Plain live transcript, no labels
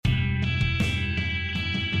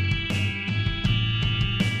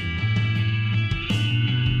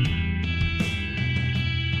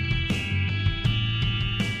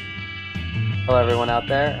everyone out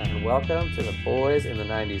there, and welcome to the Boys in the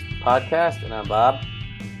 90s podcast. And I'm Bob.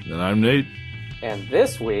 And I'm Nate. And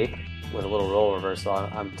this week, with a little role reversal,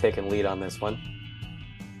 I'm taking lead on this one.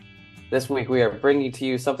 This week, we are bringing to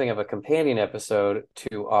you something of a companion episode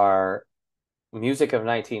to our Music of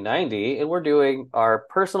 1990, and we're doing our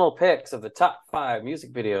personal picks of the top 5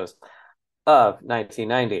 music videos of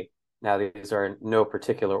 1990. Now, these are in no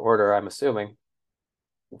particular order, I'm assuming,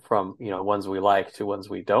 from ones we like to ones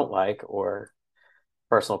we don't like, or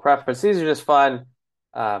personal preference. These are just fun,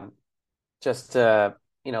 just a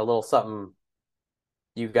little something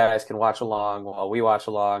you guys can watch along while we watch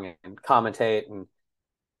along and commentate, and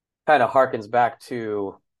kind of harkens back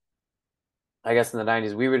to, I guess, in the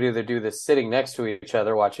 90s we would either do this sitting next to each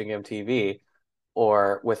other watching MTV,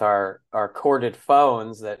 or with our corded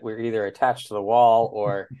phones that were either attached to the wall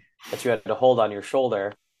or that you had to hold on your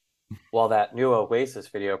shoulder while that new Oasis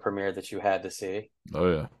video premiered that you had to see.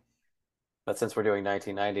 Oh, yeah. But since we're doing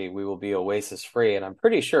 1990, we will be Oasis free. And I'm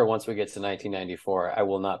pretty sure once we get to 1994, I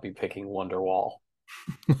will not be picking Wonderwall.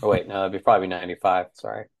 Oh, wait, no, it'd be probably 95.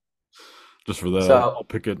 Sorry. Just for that, I'll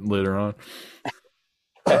pick it later on.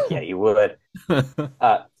 Yeah, you would.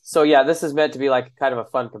 So, yeah, this is meant to be like kind of a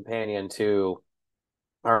fun companion to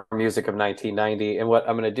our Music of 1990. And what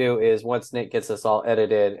I'm going to do is, once Nate gets this all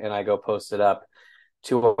edited and I go post it up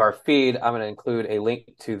to our feed, I'm going to include a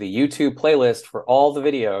link to the YouTube playlist for all the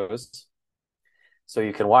videos, so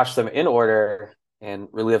you can watch them in order and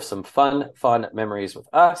relive some fun memories with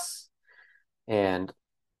us and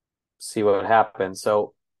see what happens.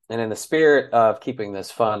 So, and in the spirit of keeping this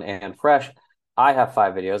fun and fresh, I have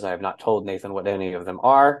 5 videos. I have not told Nathan what any of them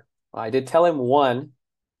are. I did tell him one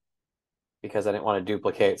because I didn't want to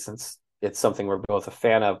duplicate, since it's something we're both a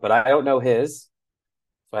fan of, but I don't know his.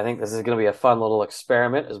 So I think this is going to be a fun little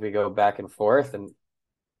experiment as we go back and forth. And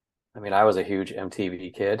I mean, I was a huge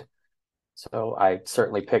MTV kid, so I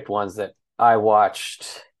certainly picked ones that I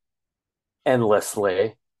watched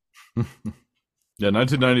endlessly. Yeah,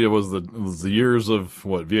 1990 was the years of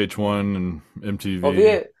what, VH1 and MTV.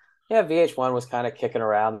 Well, VH1 was kind of kicking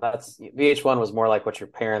around. VH1 was more like what your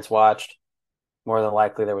parents watched. More than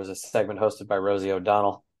likely, there was a segment hosted by Rosie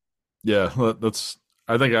O'Donnell. Yeah,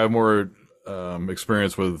 I think I have more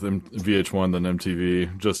experience with VH1 than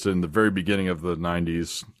MTV, just in the very beginning of the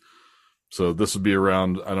 90s. So this would be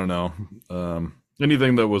around, I don't know,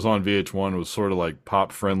 anything that was on VH1 was sort of like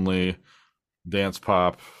pop friendly, dance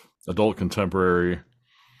pop, adult contemporary.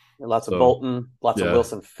 Lots of Bolton, lots of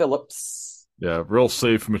Wilson Phillips. Yeah, real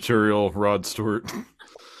safe material, Rod Stewart.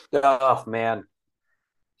 Oh man,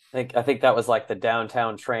 I think that was like the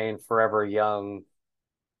Downtown Train, Forever Young,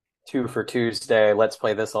 2 for Tuesday. Let's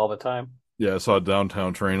play this all the time. Yeah, I saw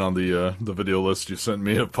Downtown Train on the video list you sent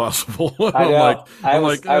me, if possible. I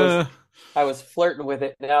know. I was flirting with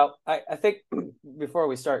it. Now, I think before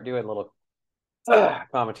we start doing a little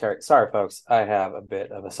commentary, sorry, folks, I have a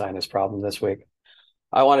bit of a sinus problem this week.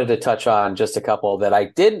 I wanted to touch on just a couple that I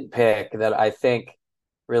didn't pick that I think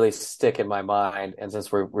really stick in my mind. And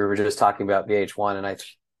since we were just talking about VH1, and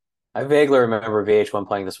I vaguely remember VH1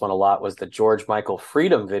 playing this one a lot, was the George Michael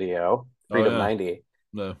Freedom video, Freedom 90.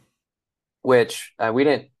 No. Which we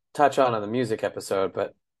didn't touch on the music episode,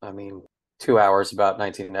 but I mean, 2 hours about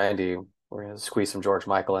 1990, we're going to squeeze some George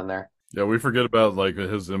Michael in there. Yeah, we forget about like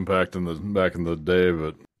his impact back in the day,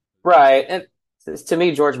 but right. And to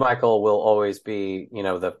me, George Michael will always be,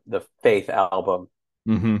 the Faith album,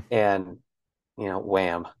 and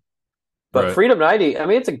Wham. But right. Freedom 90, I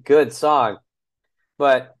mean, it's a good song,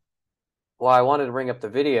 but while I wanted to bring up the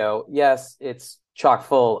video, yes, it's chock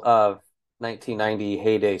full of 1990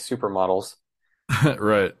 heyday supermodels.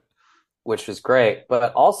 Right. Which is great.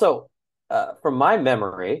 But also, from my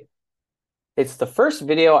memory, it's the first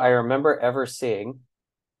video I remember ever seeing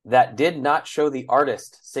that did not show the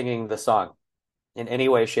artist singing the song in any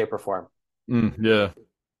way, shape, or form. Yeah.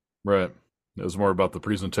 Right. It was more about the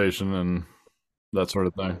presentation and that sort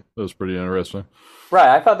of thing. That was pretty interesting. Right.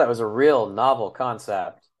 I thought that was a real novel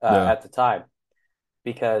concept at the time,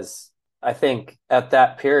 because I think at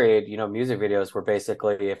that period, music videos were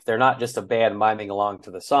basically, if they're not just a band miming along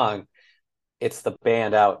to the song, it's the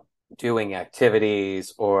band out doing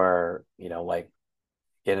activities, or, like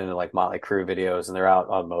getting into like Motley Crue videos, and they're out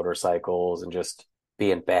on motorcycles and just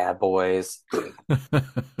being bad boys.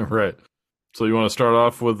 Right. So you want to start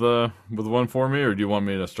off with one for me, or do you want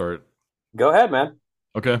me to start? Go ahead, man.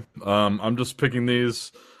 Okay. I'm just picking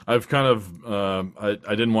these. I've kind of I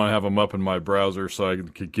didn't want to have them up in my browser so I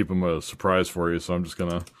could keep them a surprise for you. So I'm just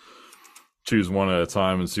gonna choose one at a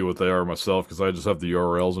time and see what they are myself, because I just have the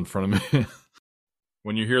URLs in front of me.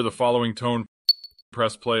 When you hear the following tone,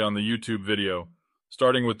 press play on the YouTube video.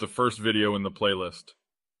 starting with the first video in the playlist.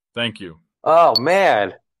 Thank you. Oh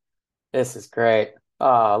man, this is great.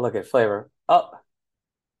 Oh, look at Flavor. Oh,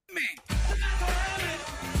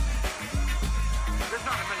 There's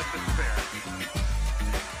not a minute to spare.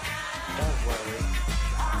 don't worry.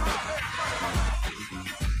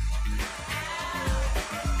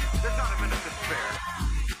 There's not a minute to spare.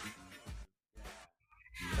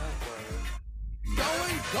 Don't worry.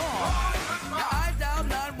 Going gone. Now, I dialed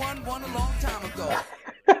 911 a long time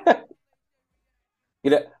ago.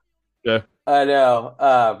 You know, Yeah. I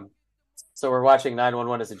know. So we're watching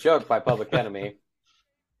 911 as a joke by Public Enemy.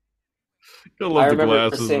 I I love the remember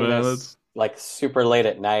glasses, seeing man. this like super late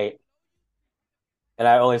at night, and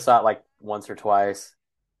I only saw it like once or twice.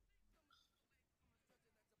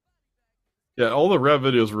 Yeah, all the rap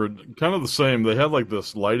videos were kind of the same. They had like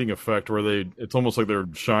this lighting effect where it's almost like they're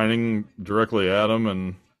shining directly at them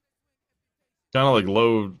and kind of like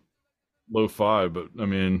low-fi, but I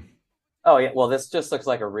mean, Oh yeah, well this just looks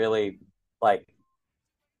like a really like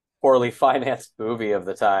poorly financed movie of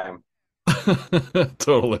the time.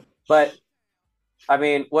 totally. But I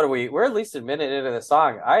mean, what are we? We're at least a minute into the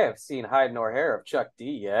song. I have seen hide nor hair of Chuck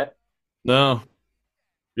D yet. No.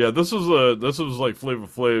 Yeah, this was like Flavor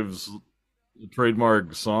Flav's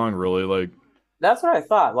trademark song, really. Like, That's what I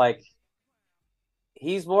thought. Like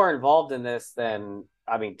he's more involved in this than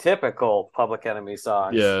I mean typical Public Enemy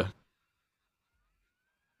songs. yeah.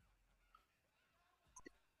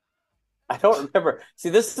 I don't remember. See,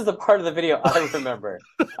 this is the part of the video I remember.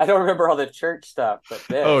 I don't remember all the church stuff, but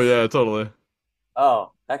this. Oh yeah, totally.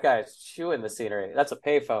 Oh, that guy's chewing the scenery. That's a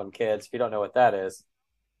payphone, kids, if you don't know what that is.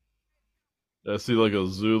 I see like a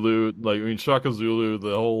Zulu, like I mean Shaka Zulu,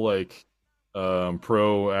 the whole like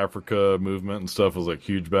pro Africa movement and stuff was like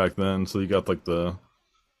huge back then. So you got like the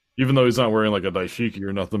even though he's not wearing like a dashiki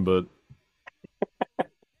or nothing, but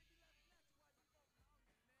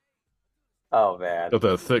Oh man. got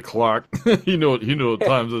that thick clock. you know what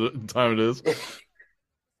time it is.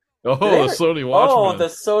 Oh, Do they the ever- Sony Oh,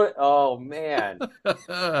 Watchman. oh man.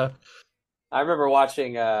 I remember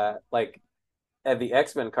watching like the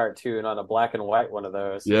X-Men cartoon on a black and white one of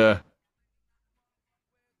those. Yeah.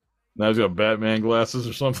 Now he's got Batman glasses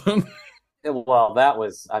or something. Well, that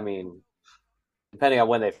was, I mean, depending on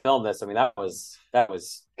when they filmed this, I mean that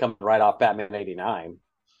was coming right off Batman '89.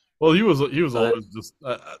 Well, he was So that, always just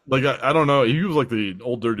like I don't know. He was like the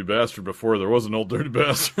old dirty bastard before there was an old dirty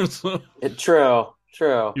bastard. So true,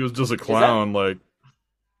 true. he was just a Is that clown. Like,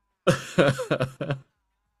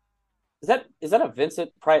 is that a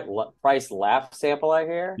Vincent Price laugh sample I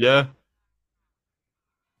hear? yeah.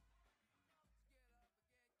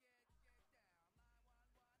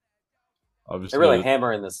 They're really Obviously,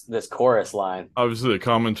 hammering this chorus line. obviously, a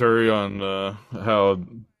commentary on how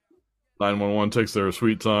 911 takes their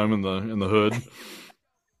sweet time in the hood.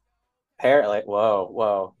 Apparently, whoa,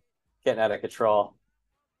 whoa, getting out of control.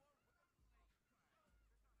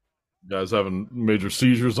 Guys having major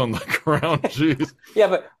seizures on the ground. Jeez. Yeah,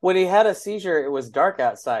 but when he had a seizure, it was dark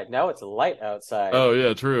outside. Now it's light outside. Oh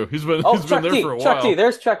yeah, true. He's been Oh, he's been Chuck there D, for a Chuck D, while.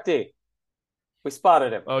 there's Chuck D. We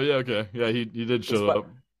spotted him. Oh yeah, okay. Yeah, he did We, show spot, up.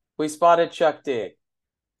 we spotted Chuck D.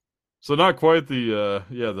 So not quite the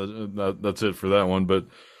that's it for that one, but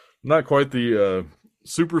not quite the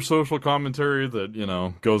super social commentary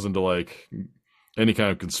that, goes into like any kind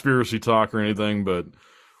of conspiracy talk or anything, but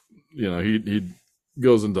he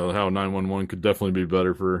goes into how 911 could definitely be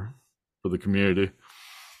better for the community.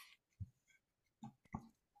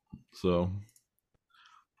 So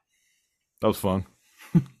that was fun.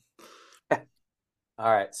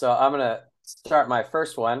 All right, so I'm gonna start my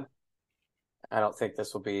first one. I don't think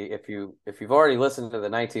this will be if you've already listened to the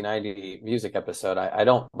 1990 music episode. I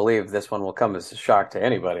don't believe this one will come as a shock to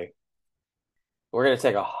anybody. We're gonna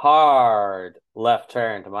take a hard left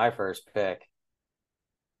turn to my first pick.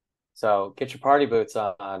 So get your party boots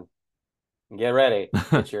on and get ready.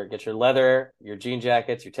 Get your leather, your jean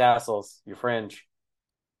jackets, your tassels, your fringe,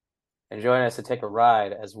 and join us to take a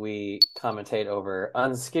ride as we commentate over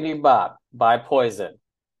 "Unskinny Bop" by Poison.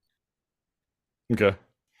 Okay.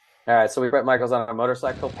 All right, so Bret Michaels on a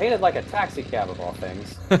motorcycle, painted like a taxi cab of all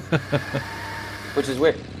things, which is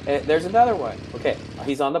weird. There's another one. Okay,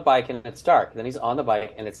 he's on the bike and it's dark. Then he's on the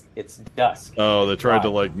bike and it's dusk. Oh, they tried to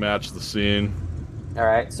Wow. like match the scene. All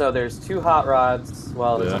right, so there's two hot rods.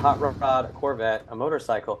 Well, there's Yeah. a hot rod, a Corvette, a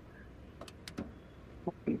motorcycle.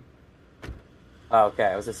 Okay,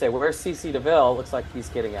 I was gonna say, where's CC DeVille? Looks like he's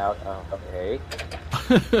getting out of a.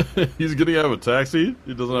 He's getting out of a taxi.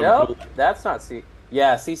 He doesn't have a Nope, cool, that's not C.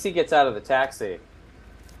 Yeah, CC gets out of the taxi.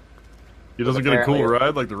 he doesn't get a cool Apparently-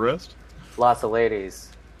 ride like the rest. Lots of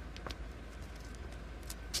ladies.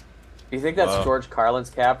 Do you think that's Wow. George Carlin's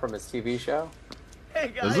cap from his TV show? Hey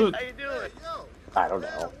Is guys, it? how you doing? I don't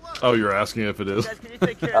know. Oh, you're asking if it is. Guys, can you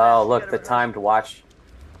take care of Oh, this? look, We the gotta time to watch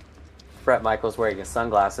Bret Michaels wearing his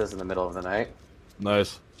sunglasses in the middle of the night.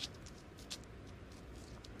 Nice.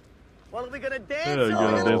 What are we gonna dance? Yeah, you're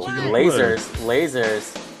gonna dance, you're gonna play.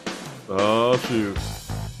 Lasers. Oh, shoot.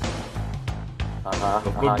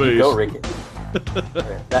 Uh-huh. the You go, bass. Ricky.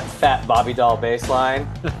 That fat Bobby doll bass line.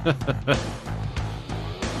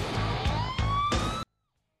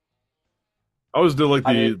 I always did like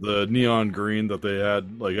I mean- the neon green that they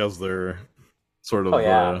had like as their sort of Oh,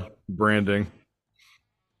 yeah. branding.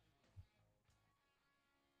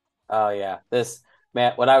 Oh yeah. This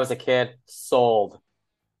man, when I was a kid, sold.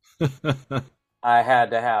 I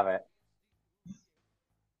had to have it.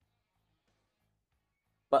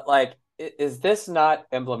 But like, is this not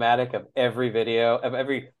emblematic of every video, of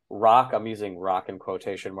every rock? I'm using rock in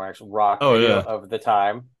quotation marks, rock Oh, video yeah. of the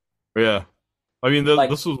time. Yeah. I mean, Like-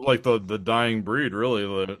 this was like the dying breed, really,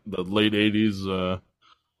 the late 80s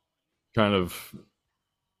kind of.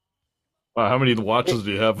 Wow, how many watches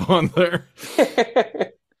do you have on there?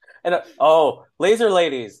 And oh, laser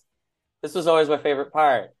ladies. This was always my favorite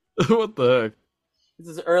part. What the heck? This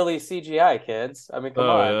is early CGI, kids. I mean, come Oh,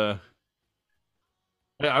 on. yeah.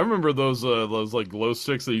 Yeah, I remember those like glow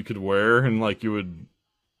sticks that you could wear and like you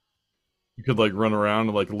could like run around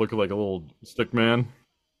and like look like a little stick man.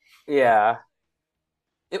 Yeah.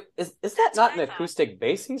 Is that not an acoustic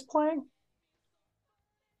bass he's playing?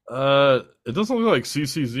 It doesn't look like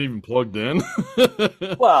CC's even plugged in.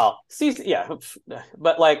 Well, CC, yeah,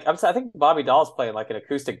 but like I think Bobby Doll's playing like an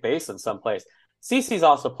acoustic bass in some place. CC's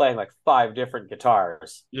also playing like 5 different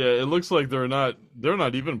guitars. Yeah, it looks like they're not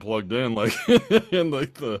even plugged in like in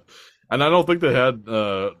like and I don't think they had I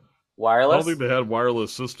don't Wireless? think they had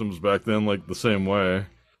wireless systems back then like the same way.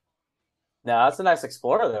 No, that's a nice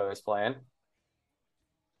Explorer that he's playing.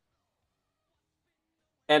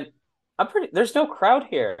 And there's no crowd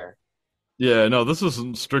here. Yeah, no, this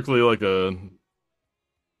isn't strictly like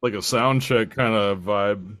a sound check kind of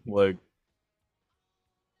vibe. Like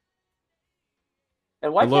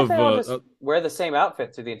And why I can't love they all just wear the same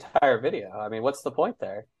outfit through the entire video? I mean, what's the point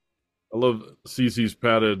there? I love CC's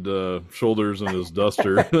padded shoulders and his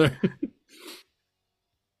duster.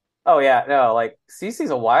 Oh yeah, no, like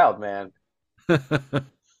CC's a wild man. He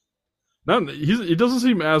doesn't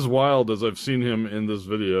seem as wild as I've seen him in this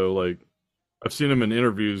video. Like I've seen him in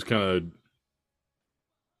interviews, kind of a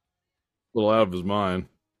little out of his mind.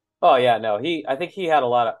 Oh yeah, no, I think he had a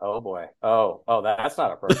lot of oh boy. Oh, that's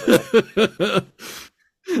not appropriate.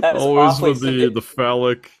 That is Always awfully with the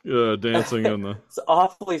phallic dancing and the. It's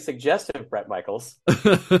awfully suggestive, Bret Michaels.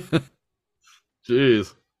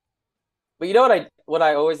 Jeez. But you know what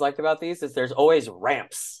I always liked about these is there's always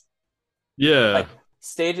ramps. Yeah. Like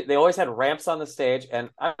stage, they always had ramps on the stage, and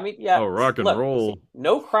I mean, yeah. Oh, rock and look, roll.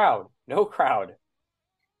 no crowd.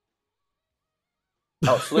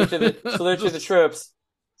 Oh, salute to the troops.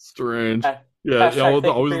 Strange. Uh, Yeah, hashtag thank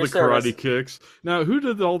you always for the your karate service. kicks. Now, who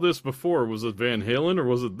did all this before? Was it Van Halen or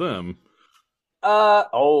was it them?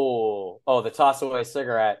 The toss away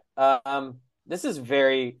cigarette. This is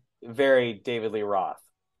very, very David Lee Roth.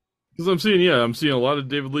 Because I'm seeing a lot of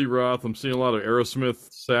David Lee Roth. I'm seeing a lot of Aerosmith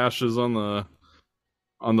sashes on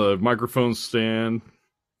the microphone stand.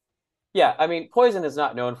 Yeah, I mean, Poison is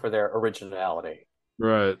not known for their originality.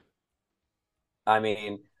 Right. I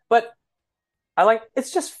mean, but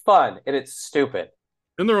it's just fun and it's stupid.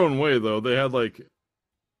 In their own way, though, they had like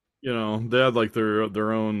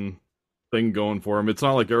their own thing going for them. It's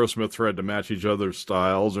not like Aerosmith tried to match each other's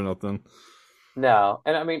styles or nothing. No,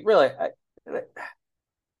 and I mean, really,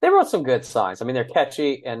 they wrote some good songs. I mean, they're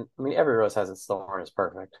catchy, and I mean, Every Rose Has Its Thorn is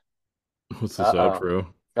perfect. What's this Uh-oh. outro?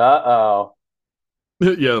 Uh-oh.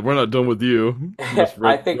 Yeah, we're not done with you. Miss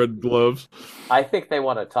Red Gloves. I think they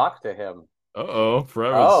want to talk to him. Private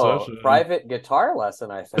session. Private guitar lesson,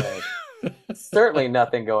 I think. Certainly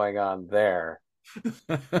nothing going on there.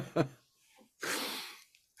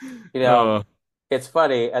 It's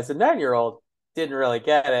funny, as a 9-year-old, didn't really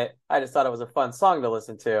get it. I just thought it was a fun song to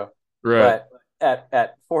listen to. Right. But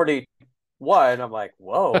at 41, I'm like,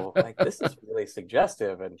 whoa, like this is really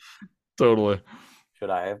suggestive, and Totally. should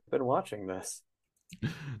I have been watching this?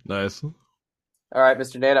 Nice. All right,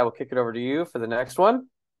 Mr. Nate, I will kick it over to you for the next one.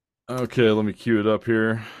 Okay, let me cue it up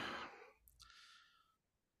here.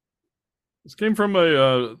 This came from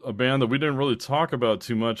a band that we didn't really talk about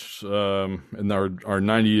too much in our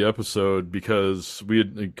 90 episode because we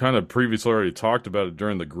had kind of previously already talked about it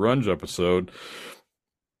during the grunge episode,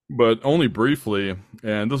 but only briefly.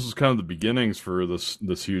 And this was kind of the beginnings for this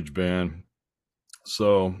huge band.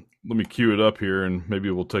 So let me cue it up here, and maybe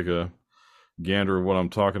we'll take a gander of what I'm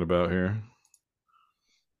talking about here.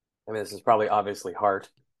 I mean, this is probably obviously Hart.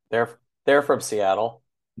 They're from Seattle.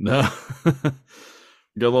 No.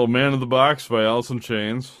 Got a little Man in the Box by Alice in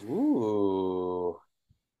Chains. Ooh.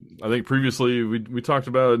 I think previously we talked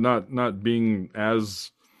about it not being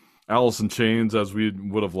as Alice in Chains as we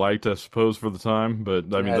would have liked, I suppose, for the time. But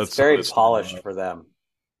I mean, Yeah, that's it's very it's polished for them.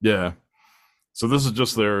 yeah. So this is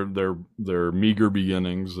just their meager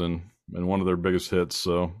beginnings and one of their biggest hits.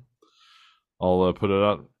 So I'll put it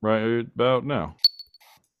out right about now.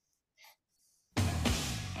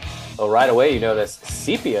 Oh, right away you notice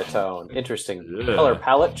sepia tone. Interesting Yeah. color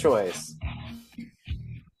palette choice.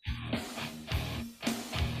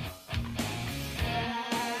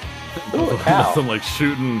 Ooh, a cow. Nothing like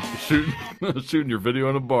shooting shooting your video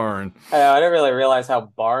in a barn. I didn't really realize how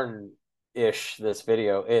barn-ish this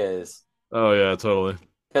video is. Oh yeah, totally.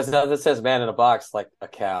 Because it says man in a box like a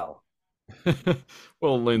cow.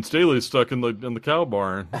 Well, Lane Staley's stuck in the cow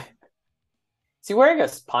barn. Is he wearing a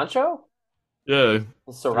poncho? Yeah,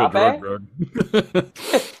 Serape? drug.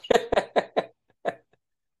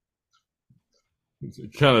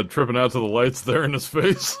 Kind of tripping out to the lights there in his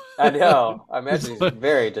face. I know. I imagine he's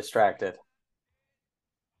very distracted.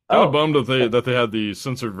 Kind Oh, of bummed that they had the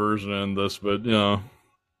censored version in this, but you know,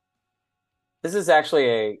 this is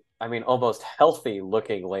actually almost healthy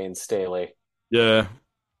looking Lane Staley. yeah,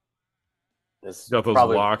 This got those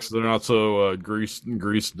probably, locks. They're not so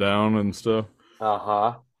greased down and stuff.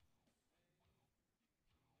 uh-huh.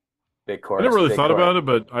 Big chorus. I never really big thought chorus. about it,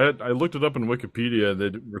 but I looked it up in Wikipedia.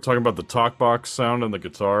 They were talking about the talk box sound and the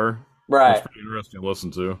guitar. Right. It's pretty interesting to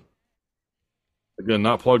listen to. Again,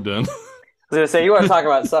 not plugged in. I was gonna say, you want to talk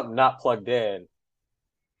about something not plugged in.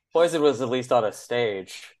 Poison was at least on a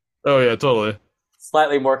stage. Oh yeah, totally.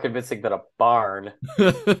 Slightly more convincing than a barn.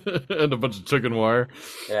 And a bunch of chicken wire.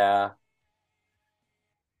 Yeah.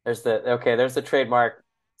 There's the trademark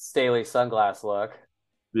Staley sunglass look.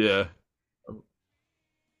 Yeah.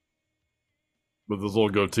 With his little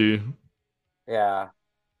goatee. Yeah.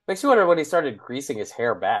 Makes you wonder when he started greasing his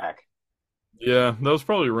hair back. Yeah, that was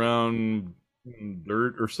probably around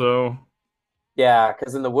Dirt or so. Yeah,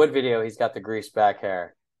 because in the Wood video, he's got the greased back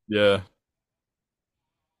hair. Yeah.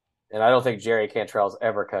 And I don't think Jerry Cantrell's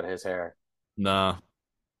ever cut his hair. Nah.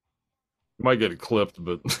 Might get it clipped,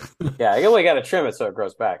 but Yeah, you only got to trim it so it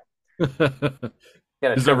grows back.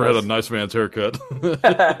 he's never had a nice man's haircut.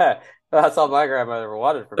 That's all my grandmother ever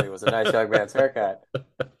wanted for me was a nice young man's haircut.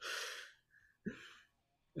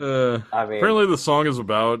 Apparently the song is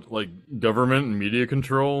about like government and media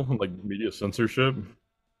control, like media censorship.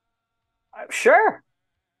 I'm sure.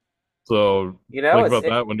 So You know, think about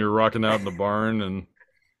that when you're rocking out in the barn and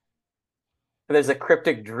there's a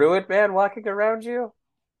cryptic druid man walking around you.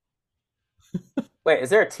 Wait, is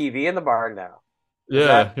there a TV in the barn now?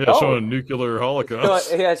 showing nuclear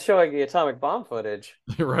holocaust. Yeah, it's showing the atomic bomb footage.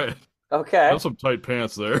 Right. Okay. Have some tight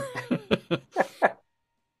pants there.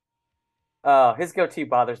 Oh, his goatee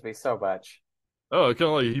bothers me so much. Oh, kind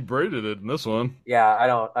of like he braided it in this one. Yeah, I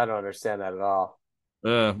don't understand that at all.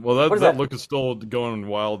 Yeah, well, What is that that? look is still going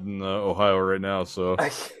wild in Ohio right now. So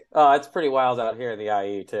Oh, it's pretty wild out here in the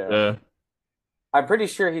IE too. yeah, I'm pretty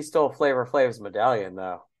sure he stole Flavor Flav's medallion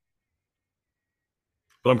though.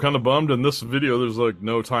 but I'm kind of bummed. In this video, there's like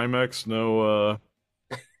no Timex, no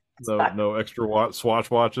extra swatch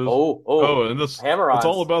watches. Oh, and this hammer-ons. it's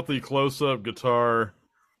all about the close-up guitar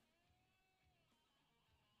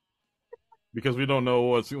because we don't know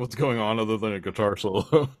what's going on other than a guitar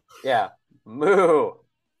solo. Yeah. Moo.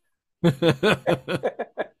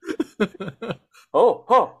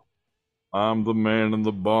 Oh. I'm the man in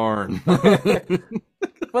the barn.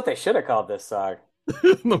 What they should have called this song.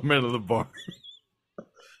 The man in the barn.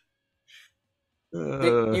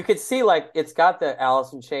 You could see like it's got the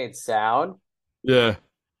Alice in Chains sound, Yeah.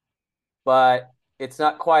 but it's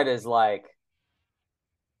not quite as like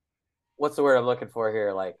what's the word I'm looking for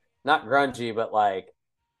here? Like not grungy, but like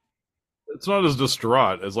It's not as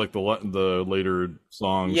distraught as like the later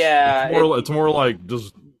songs. Yeah, it's more like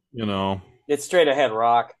just it's straight ahead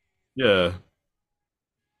rock. yeah.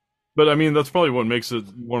 But I mean, that's probably what makes it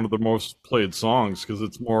one of the most played songs because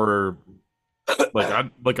it's more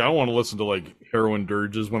like I want to listen to like heroin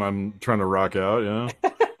dirges when I'm trying to rock out.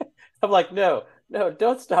 Yeah, I'm like, no,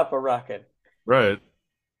 don't stop a rockin'. right.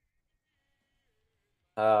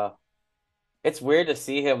 It's weird to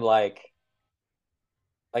see him like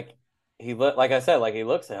like I said, like he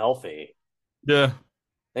looks healthy. Yeah,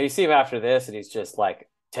 And you see him after this, and he's just like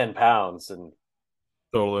 10 pounds and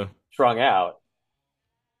totally. strung out.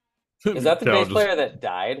 Is that the Cow bass just- player that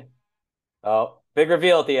died? Oh, big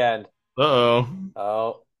reveal at the end. Uh-oh.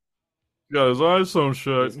 Oh, Got his eyes sewn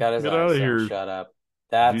shut. He's got his Get out eyes of sewn here, shut up.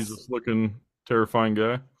 That's Jesus looking terrifying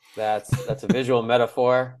guy. that's a visual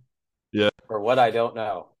metaphor Yeah. for what I don't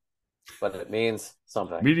know, but it means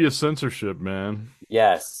something. Media censorship, man.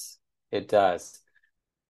 Yes, it does.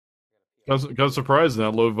 Got surprised in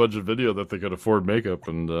that low budget video that they could afford makeup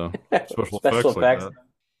and special Special effects like effects.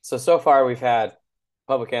 that. So far we've had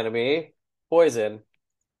Public Enemy, Poison.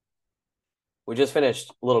 We just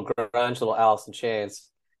finished a little grunge, little Alice in Chains.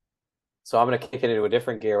 So I'm going to kick it into a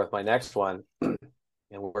different gear with my next one. And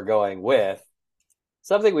we're going with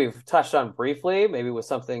something we've touched on briefly, maybe with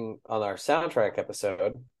something on our soundtrack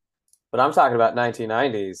episode. But I'm talking about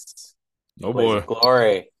 1990s. Oh Blaze boy. of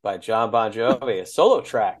Glory by John Bon Jovi, a solo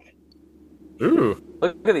track. Ooh.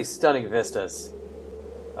 Look at these stunning vistas.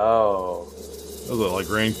 Oh. Was it like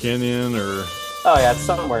Grand Canyon or Oh, yeah, it's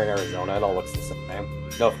somewhere in Arizona. It all looks the same.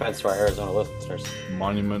 No offense to our Arizona listeners.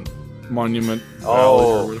 Monument Valley or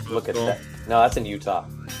Oh, whatever look that's at called? that. No, that's in Utah.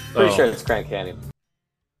 Pretty Oh. sure it's Grand Canyon.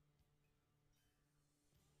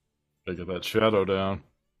 They get that shadow down.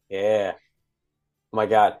 Yeah. Oh my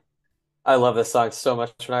God. I love this song so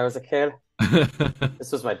much when I was a kid.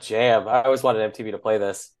 This was my jam. I always wanted MTV to play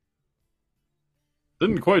this.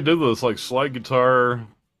 Didn't quite do this like slide guitar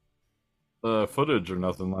footage or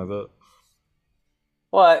nothing like that.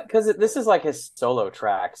 Well, because this is like his solo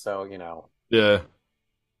track, so, you know. Yeah.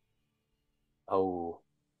 Oh,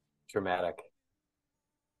 dramatic.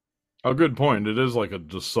 Oh, good point. It is like a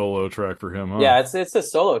just solo track for him, huh? Yeah, it's a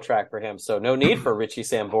solo track for him, so no need for Richie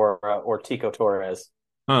Sambora or Tico Torres.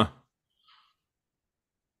 Huh.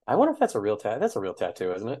 I wonder if that's a real tattoo. That's a real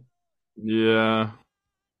tattoo, isn't it? Yeah.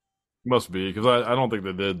 Must be, because I don't think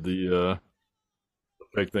they did the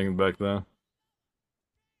fake thing back then.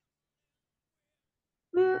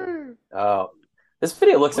 Oh, this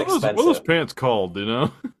video looks What are those expensive. pants called, you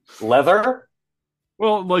know? Leather?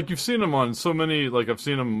 Well, like you've seen them on so many, like I've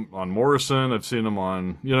seen them on Morrison, I've seen them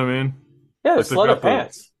on, you know what I mean? Yeah, Like it's they've leather got the,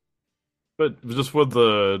 pants. but just with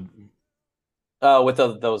the With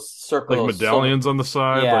those like circles, medallions on the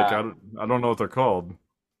side, Yeah. like I don't know what they're called.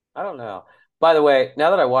 I don't know. By the way, now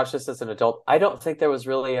that I watched this as an adult, I don't think there was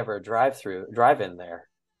really ever a drive-in there.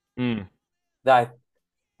 Mm. That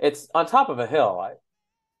it's on top of a hill.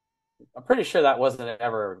 I'm pretty sure that wasn't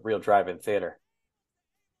ever a real drive-in theater.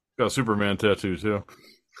 Got a Superman tattoo too.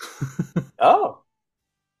 Oh,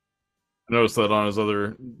 I noticed that on his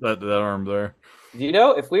other that arm there. you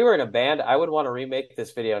know, if we were in a band, I would want to remake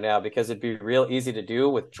this video now because it'd be real easy to do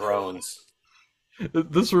with drones.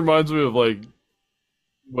 This reminds me of like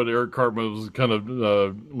what Eric Cartman was kind of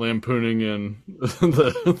lampooning in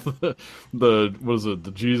the what is it,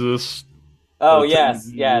 the Jesus? Oh, The yes,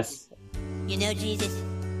 Jesus. yes. You know, Jesus,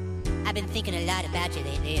 I've been thinking a lot about you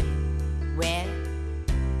lately. Well,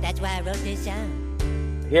 that's why I wrote this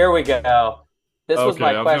song. Here we go. This was Okay,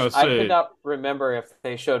 my I was gonna question. I say- could not remember if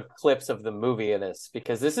they showed clips of the movie in this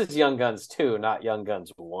because this is Young Guns 2, not Young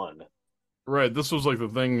Guns 1. Right, this was like the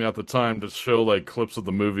thing at the time to show like clips of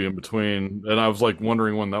the movie in between, and I was like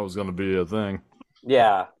wondering when that was going to be a thing.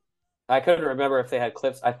 Yeah. I couldn't remember if they had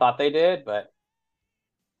clips. I thought they did, but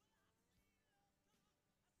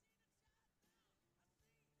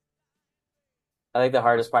I think the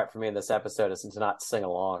hardest part for me in this episode is to not sing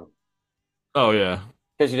along Oh yeah,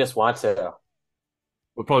 because you just want to.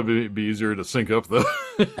 would probably be easier to sync up though.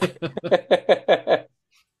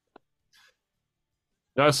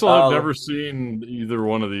 Yeah, I still have Oh. never seen either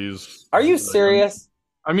one of these. Are you serious?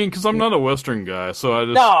 I mean, because I'm not a Western guy, so I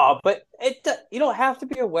just No, but you don't have to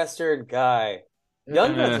be a Western guy.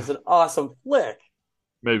 Young Guns Eh, is an awesome flick.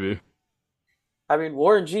 maybe. I mean,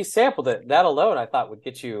 Warren G sampled it. That alone, I thought, would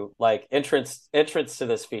get you like entrance to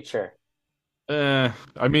this feature.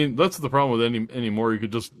 I mean, that's the problem with anymore. You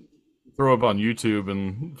could just throw up on YouTube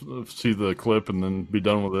and see the clip and then be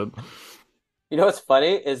done with it. You know what's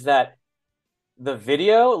funny is that the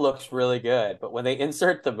video looks really good, but when they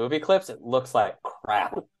insert the movie clips, it looks like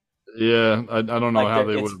crap. Yeah, I don't know Like how the-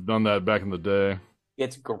 they it's- would have done that back in the day.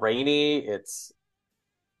 It's grainy. It's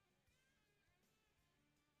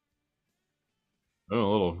Oh,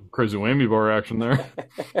 a little crazy whammy bar action there.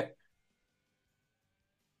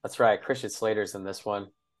 That's right. Christian Slater's in this one.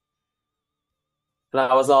 And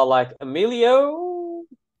I was all like, Emilio.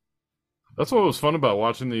 That's what was fun about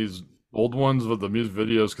watching these old ones with the music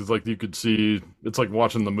videos, because like you could see it's like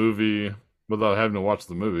watching the movie without having to watch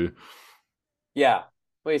the movie. Yeah.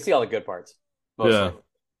 Well, you see all the good parts. Mostly. Yeah.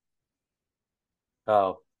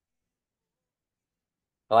 Oh.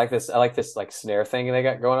 I like this like snare thing they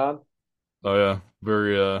got going on. Oh yeah,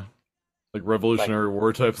 very like Revolutionary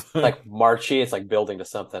War type thing. Like marchy. It's like building to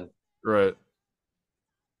something. Right.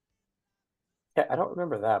 Yeah, I don't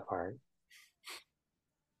remember that part.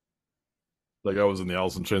 Like I was in the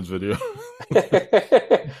Alice in Chains video.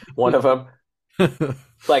 One of them.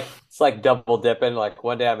 It's like double dipping. Like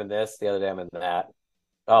one day I'm in this, the other day I'm in that.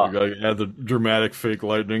 You Oh, gotta add the dramatic fake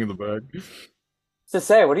lightning in the back. to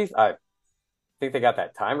say, what do you? I think they got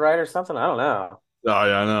that time right or something. I don't know. Oh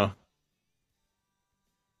yeah, I know.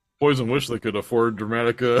 Poison wish they could afford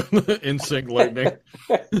dramatic in sync lightning.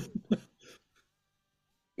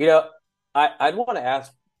 You know, I'd want to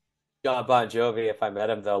ask John Bon Jovi if I met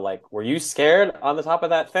him though. Like, were you scared on the top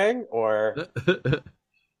of that thing, or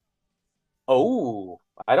oh,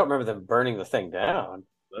 I don't remember them burning the thing down.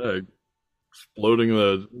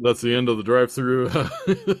 Exploding that's the end of the drive-through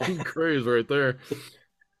craze right there.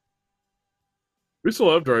 We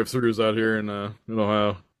still have drive-throughs out here in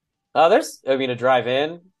Ohio. I mean, a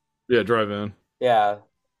drive-in. Yeah, drive-in. Yeah,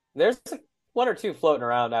 there's like one or two floating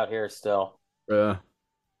around out here still. Yeah.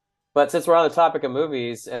 But since we're on the topic of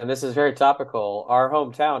movies, and this is very topical, our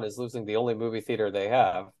hometown is losing the only movie theater they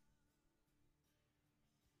have.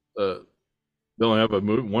 They only have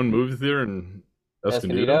one movie theater in Escondido.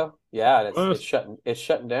 Escondido? Yeah, and What? it's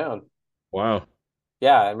shutting down. Wow.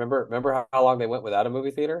 Yeah, I remember how long they went without a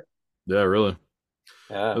movie theater? Yeah, really.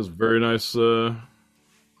 That Yeah. was very nice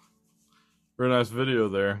video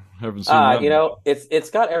there. Haven't seen that. It's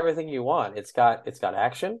got everything you want. It's got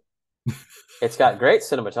action. It's got great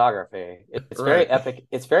cinematography. It's very Right. epic.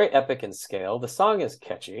 It's very epic in scale. The song is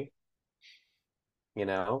catchy. You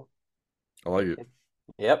know. I like it.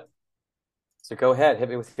 Yep. So go ahead, hit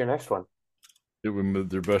me with your next one. It would with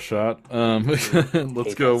their best shot. Let's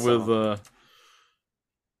Hate go that with song.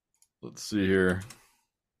 let's see here.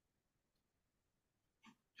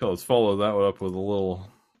 Okay, let's follow that one up with a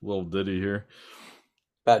little ditty here.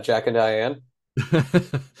 About Jack and Diane.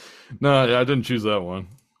 No, yeah, I didn't choose that one.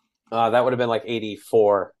 That would have been like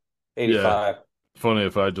 84, 85. Funny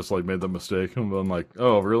if I just like made that mistake. I'm like,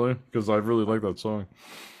 oh, really? Because I really like that song.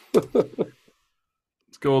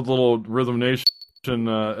 Let's go with a little Rhythm Nation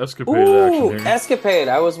escapade action Ooh, here. Escapade.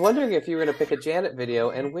 I was wondering if you were going to pick a Janet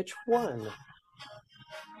video and which one.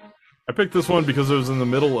 I picked this one because it was in the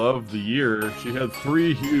middle of the year. She had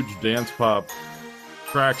 3 huge dance pop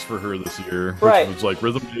tracks for her this year, which Right. was like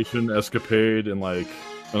Rhythm Nation, Escapade, and like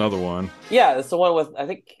another one, Yeah, it's the one with, I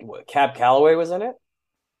think, Cab Calloway was in it.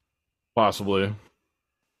 possibly.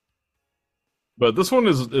 But this one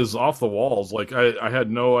is off the walls. Like I had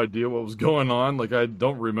no idea what was going on. Like I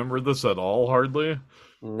don't remember this at all, hardly.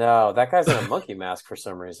 No, that guy's in a monkey mask for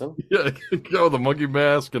some reason. Yeah, go the monkey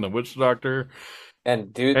mask and the witch doctor,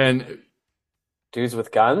 And and dudes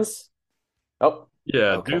with guns. Oh,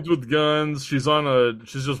 yeah, okay. dudes with guns. She's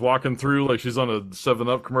just walking through like she's on a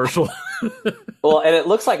 7-Up commercial. Well, and it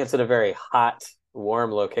looks like it's in a very hot,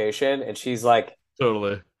 warm location, and she's like,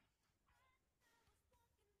 Totally.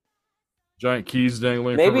 Giant keys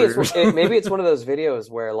dangling maybe from her ears. maybe it's one of those videos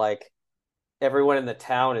where like everyone in the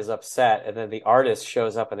town is upset, and then the artist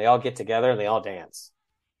shows up, and they all get together and they all dance.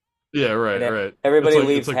 Yeah, right, And right. everybody It's like,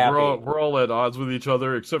 leaves happy. we're all at odds with each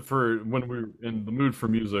other, except for when we're in the mood for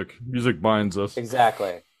music. Music binds us.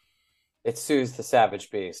 Exactly. It soothes the savage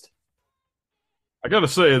beast. I gotta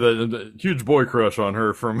say that huge boy crush on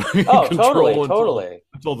her from Oh, Control totally.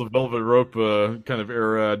 until the Velvet Rope kind of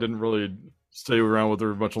era. I didn't really stay around with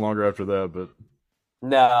her much longer after that, but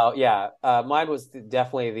No, yeah. Mine was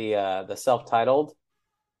definitely the self-titled,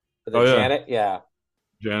 the Oh, yeah. Janet. Yeah,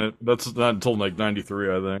 Janet, that's not until like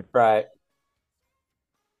 '93, I think. right.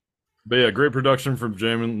 But yeah, great production from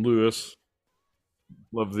Jamin Lewis.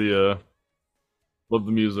 Love the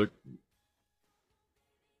music.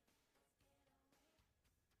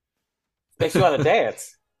 Makes you want to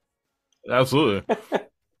dance. Absolutely.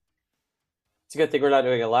 It's a good thing we're not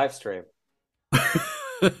doing a live stream.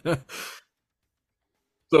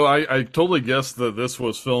 So I totally guessed that this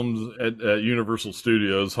was filmed at Universal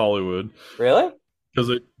Studios Hollywood Really? because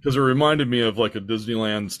it reminded me of like a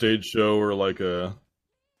Disneyland stage show or like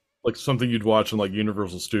something you'd watch in like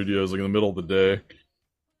Universal Studios like in the middle of the day.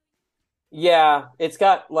 Yeah, it's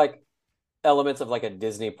got like elements of like a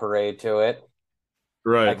Disney parade to it.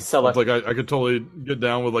 Right. Like, so, It's like I could totally get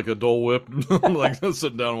down with like a Dole Whip, like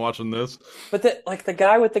sitting down watching this. But the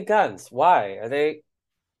guy with the guns, why are they?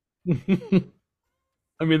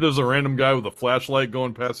 I mean, there's a random guy with a flashlight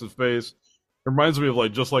going past his face. It reminds me of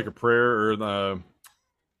like Just Like a Prayer or like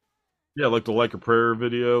the Like a Prayer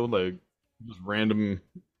video, like just random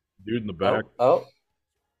dude in the back. Oh,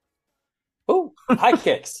 high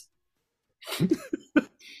kicks.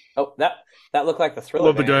 Oh, that looked like the I Thriller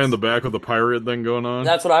love the guy bands. in the back with the pirate thing going on.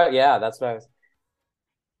 That's what I was.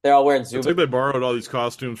 They're all wearing It's like they borrowed all these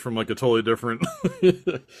costumes from like a totally different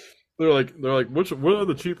they're like, what are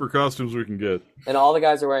the cheaper costumes we can get? And all the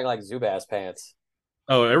guys are wearing like Zubaz pants.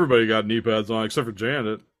 Oh, everybody got knee pads on except for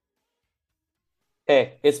Janet.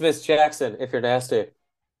 Hey, it's Miss Jackson, if you're nasty.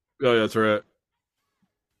 Oh, yeah, that's right.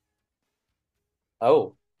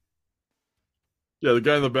 Oh. Yeah, the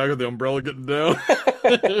guy in the back of the umbrella getting down.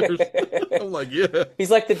 I'm like, yeah,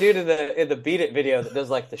 He's like the dude in the Beat It video that does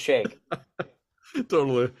like the shake.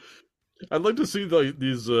 totally. I'd like to see like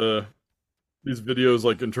these videos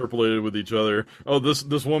like interpolated with each other. Oh,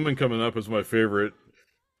 this woman coming up is my favorite.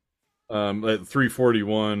 At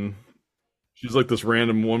 341, she's like this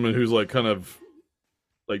random woman who's like kind of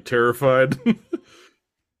like terrified.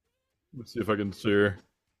 Let's see if I can see her.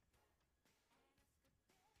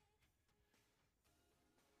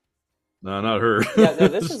 No, not her. Yeah, no,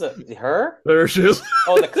 this is her? There she is.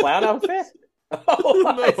 Oh, the clown outfit? Oh,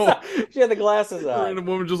 I No. saw- she had the glasses The on. random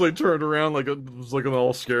woman just like turned around like was looking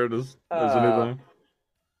all scared as anything.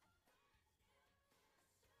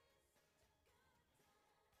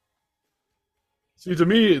 See, to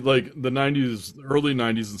me, like the '90s, early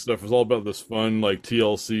 '90s and stuff was all about this fun, like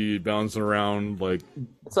TLC, bouncing around, like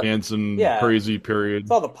It's, like- dancing, yeah. crazy period.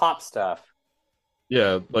 it's all the pop stuff.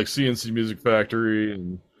 Yeah, like CNC Music Factory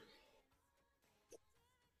and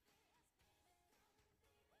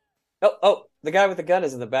Oh, the guy with the gun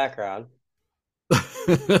is in the background.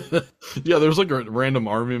 yeah, there's like random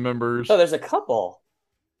army members. Oh, there's a couple.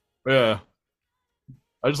 Yeah,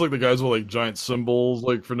 I just like the guys with like giant symbols,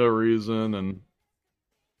 like for no reason, and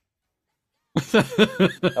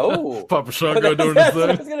Oh. Papa Shango doing his That's what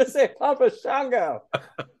I thing. was gonna say, Papa Shango.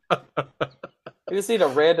 We just need a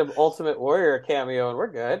random Ultimate Warrior cameo, and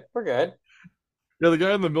we're good. We're good. Yeah, the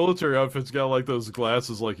guy in the military outfit's got like those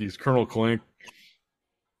glasses, like he's Colonel Clink.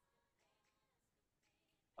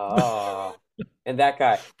 Oh, and that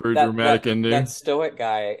guy, Very that, dramatic that, ending. that stoic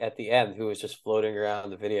guy at the end who was just floating around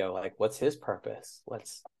the video, like, what's his purpose?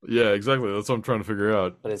 Yeah, exactly. That's what I'm trying to figure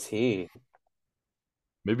out. What is he?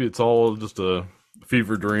 Maybe it's all just a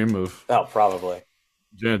fever dream of Oh, probably.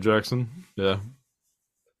 Janet Jackson. Yeah.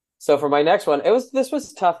 So for my next one, this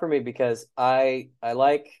was tough for me because I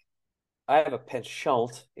have a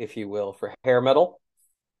penchant, if you will, for hair metal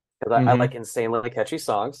because I Mhm. like insanely catchy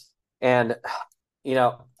songs. And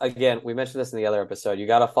again, we mentioned this in the other episode. You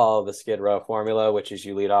got to follow the Skid Row formula, which is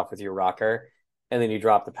you lead off with your rocker and then you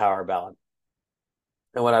drop the power ballad.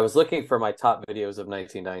 And when I was looking for my top videos of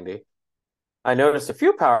 1990, I noticed a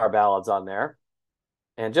few power ballads on there,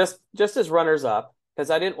 and just as runners up,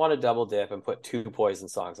 because I didn't want to double dip and put two Poison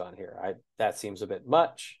songs on here. That seems a bit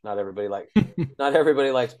much. Not everybody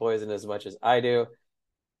likes Poison as much as I do.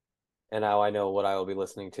 And now I know what I will be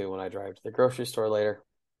listening to when I drive to the grocery store later.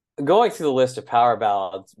 Going through the list of power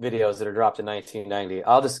ballads videos that are dropped in 1990,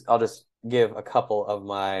 I'll just give a couple of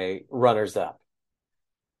my runners up.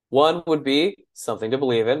 One would be Something to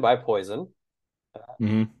Believe in by Poison.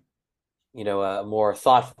 hmm A more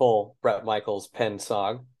thoughtful Bret Michaels pen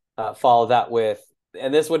song. Follow that with,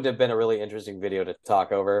 and this would have been a really interesting video to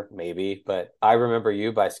talk over, maybe, but I Remember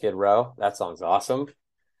You by Skid Row. That song's awesome.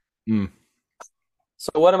 Mm.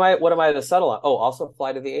 So what am I to settle on? Oh, also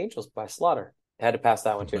Fly to the Angels by Slaughter. I had to pass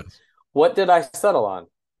that one too. Nice. What did I settle on?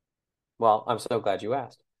 Well, I'm so glad you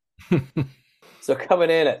asked. So coming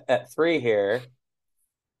in at 3 here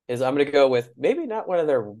is I'm going to go with maybe not one of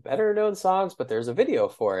their better known songs, but there's a video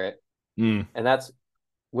for it. Mm. And that's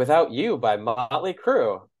Without You by Motley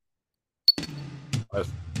Crue. Nice.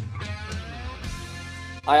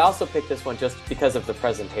 I also picked this one just because of the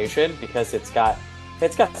presentation, because it's got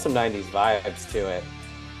some 90s vibes to it.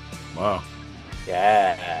 Wow.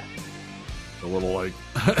 Yeah. A little like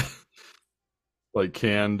like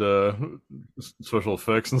canned special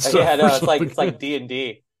effects and stuff. Yeah, no, or it's something. like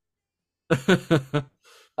D&D.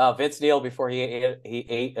 Vince Neil before he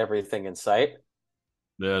ate everything in sight.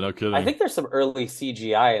 Yeah, no kidding. I think there's some early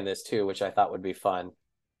CGI in this too, which I thought would be fun.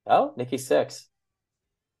 Oh, Nikki Sixx.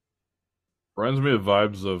 Reminds me of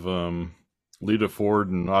vibes of Lita Ford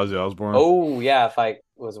and Ozzy Osbourne. Oh yeah, if I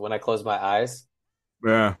was When I Close My Eyes.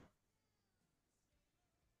 Yeah.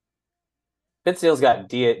 Vince Neil's got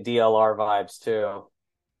DLR vibes too.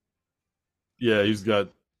 Yeah, he's got.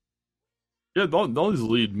 Yeah, all these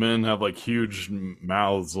lead men have like huge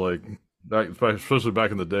mouths, like especially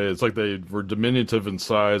back in the day. It's like they were diminutive in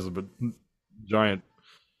size, but giant,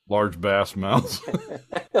 large bass mouths.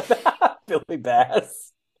 Billy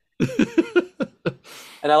Bass.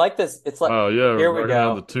 And I like this. It's like, Oh yeah, here we right go.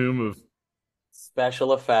 now the tomb of.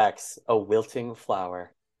 Special effects, A Wilting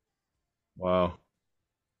Flower. Wow.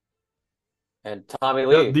 And Tommy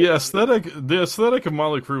Lee. The aesthetic of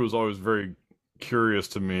Motley Crue was always very curious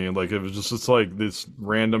to me. Like it's like this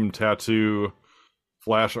random tattoo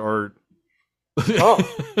flash art Oh,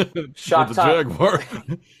 with shock the top. Jaguar.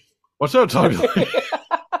 Watch out, Tommy.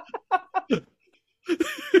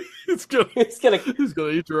 He's gonna He's gonna he's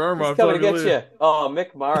gonna eat your arm he's off, coming to Tommy get Lee. you. Oh,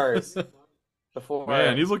 Mick Mars. Before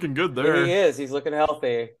Man, he's looking good he there. is. He's looking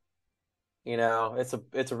healthy.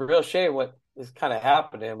 It's a real shame what has kind of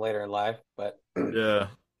happened to him later in life. But Yeah.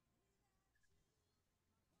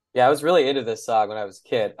 yeah, I was really into this song when I was a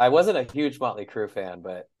kid. I wasn't a huge Motley Crue fan,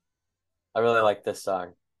 but I really liked this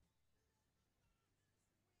song.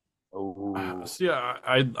 Oh, So yeah,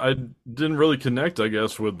 I didn't really connect, I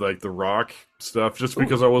guess, with like the rock stuff, just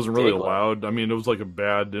because I wasn't really Diggler. allowed. I mean, it was like a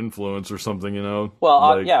bad influence or something, you know. Well,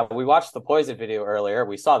 Like, yeah, we watched the Poison video earlier.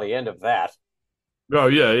 We saw the end of that. oh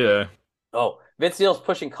yeah, yeah. Oh, Vince Neil's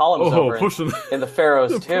pushing columns Oh, over pushing. in the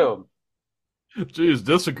Pharaoh's tomb. Jeez,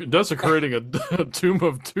 desecrating a tomb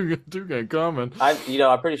of Tutankhamun.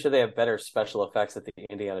 I'm pretty sure they have better special effects at the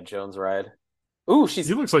Indiana Jones ride. Ooh, He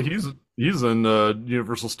looks like he's in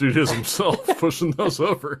Universal Studios himself, pushing those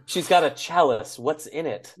over. she's got a chalice. What's in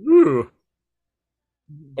it? Ooh.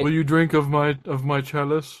 Will you drink of my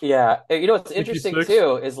chalice? Yeah, what's interesting 56?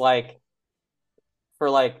 too is like for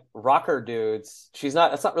like rocker dudes, it's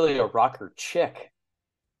not really a rocker chick.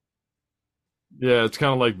 Yeah, it's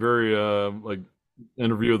kind of like very like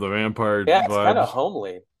Interview with the Vampire Yeah, it's kind of vibes.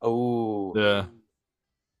 homely. Oh, Yeah.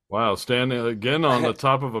 Wow, standing again on the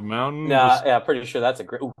top of a mountain. nah, yeah, pretty sure that's a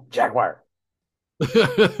great Jaguar.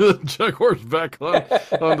 Jaguar's back on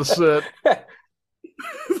the set.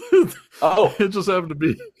 Oh, It just happened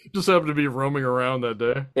to be roaming around that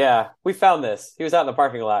day. yeah, we found this. He was out in the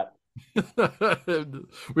parking lot.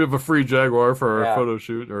 We have a free Jaguar for our Yeah. photo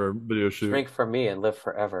shoot or our video shoot. Drink from me and live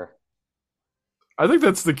forever. I think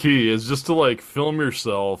that's the key, is just to like film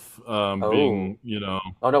yourself being,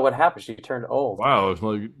 Oh no, what happened? She turned old. wow, it's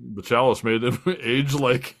like the chalice made him age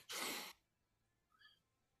like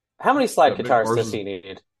How many slide Yeah, Mick guitars Mars does is- he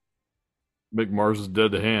need? Mick Mars'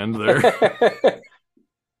 dead hand there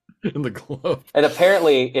in the glove. And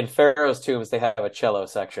apparently in Pharaoh's tombs they have a cello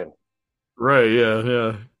section. Right, yeah,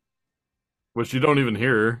 yeah. Which you don't even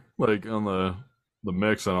hear, like on the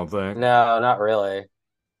mix, I don't think. No, not really.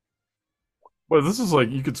 Well, this is like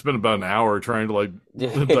you could spend about an hour trying to like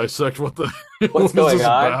dissect what What's what is going this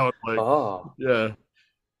on? about. Like, Oh. yeah,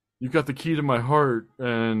 you got the key to my heart,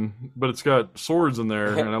 but it's got swords in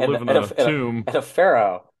there, and I And- live in and a tomb. And a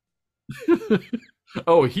pharaoh.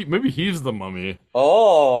 Oh, maybe he's the mummy.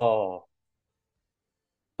 Oh.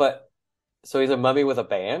 But so he's a mummy with a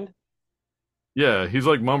band? Yeah, he's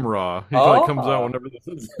like Mum Ra. He kind of comes out whenever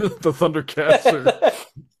the Thundercats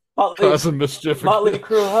are causing mischief. Motley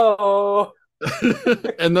Crue ho.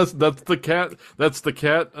 And that's the cat. That's the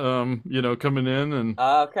cat. Coming in, and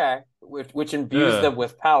Okay. Which imbues Yeah. them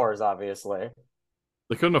with powers, obviously.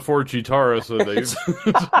 they couldn't afford Chitara, so they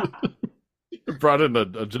brought in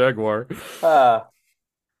a Jaguar. Uh,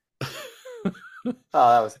 oh, that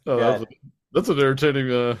was Oh, good. that's an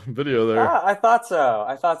entertaining video there. I thought so.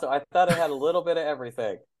 I thought it had a little bit of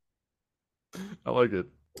everything. I like it.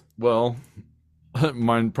 Well,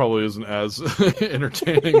 mine probably isn't as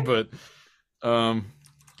entertaining, but I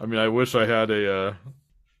mean, I wish I had a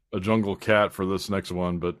jungle cat for this next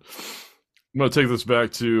one, but I'm going to take this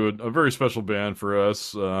back to a very special band for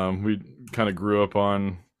us. We kind of grew up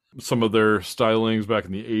on some of their stylings back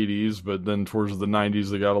in the 80s, but then towards the 90s,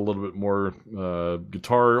 they got a little bit more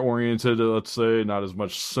guitar oriented, let's say, not as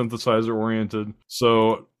much synthesizer oriented.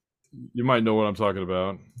 So you might know what I'm talking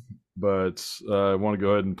about, but I want to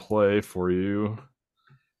go ahead and play for you a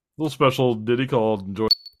little special ditty called Enjoy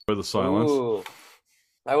the Silence. Ooh.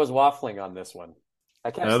 I was waffling on this one. I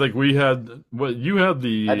think we had you had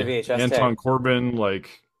the I had the VHS Anton tape. Corbin like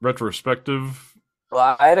retrospective.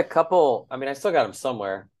 Well, I had a couple. I mean, I still got them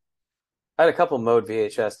somewhere. I had a couple Mode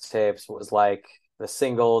VHS tapes. It was like the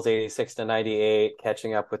singles, 86 to 98,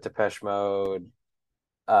 catching up with Depeche Mode,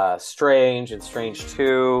 Strange and Strange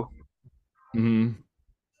 2. Mm-hmm.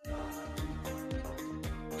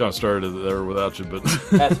 Kind of started there without you, but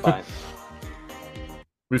That's fine.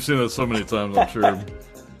 We've seen that so many times, I'm sure.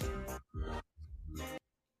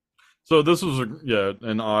 So this was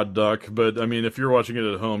an odd duck, but I mean, if you're watching it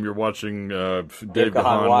at home, you're watching Dave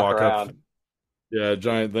Gahan walk around. up,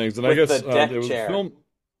 giant things, and With I guess the deck it was chair.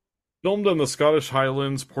 filmed in the Scottish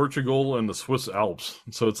Highlands, Portugal, and the Swiss Alps.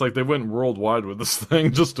 So it's like they went worldwide with this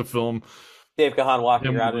thing just to film. Dave Gahan walking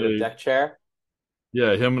Him around in a really- deck chair.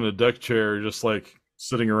 Yeah, him in a deck chair, just like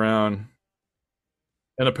sitting around.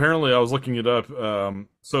 And apparently, I was looking it up.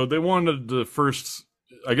 So they wanted the first.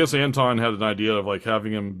 I guess Anton had an idea of like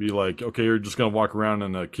having him be like, okay, you're just gonna walk around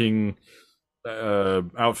in a king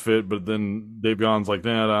outfit, but then Dave Gahan's like,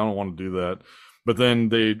 nah, I don't want to do that. but then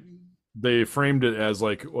they framed it as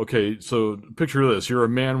like, okay, so picture this: you're a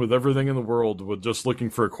man with everything in the world, with just looking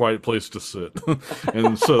for a quiet place to sit,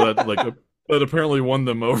 and so that apparently won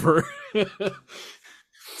them over.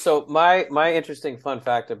 So my interesting fun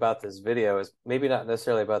fact about this video is maybe not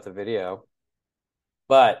necessarily about the video,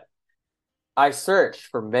 but I searched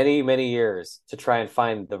for many, many years to try and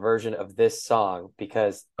find the version of this song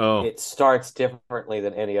because Oh, it starts differently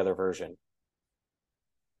than any other version.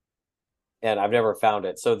 And I've never found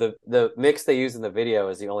it. So the mix they use in the video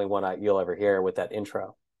is the only one you'll ever hear with that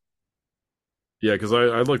intro. yeah, because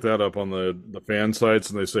I looked that up on the fan sites,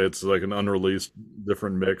 and they say it's like an unreleased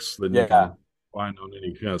different mix than you Yeah, can find on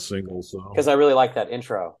any kind of single. So because I really like that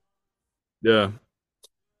intro. yeah,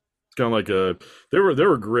 it's kind of like a they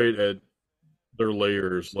were great at their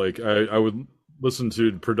layers. Like I would listen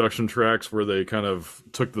to production tracks where they kind of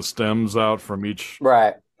took the stems out from each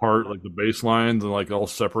Right. part, like the bass lines, and like all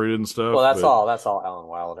separated and Well, stuff. that's But all. That's all Alan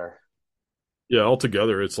Wilder. yeah,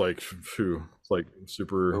 altogether, it's like, phew, it's like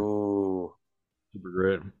super Ooh. super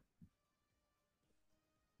great.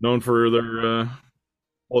 Known for their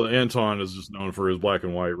well, Anton is just known for his black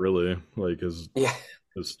and white, really, like Yeah.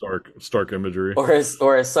 his stark imagery. Or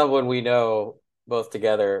as someone we know both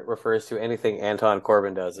together refers to anything Anton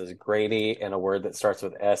Corbin does as grainy and a word that starts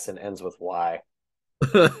with S and ends with Y.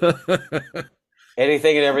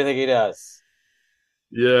 Anything and everything he does.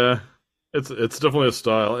 Yeah, it's definitely a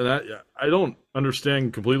style, and I don't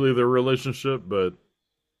understand completely their relationship, but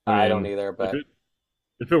I I don't mean, either, if but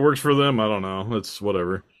it works for them, I don't know. It's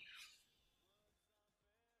whatever.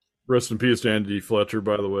 Rest in peace to Andy Fletcher,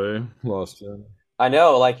 by the way. Lost him. I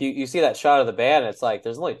know, like you see that shot of the band, it's like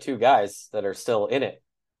there's only two guys that are still in it.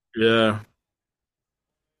 Yeah,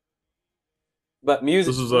 But this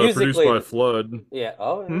is produced musically, by Flood. yeah,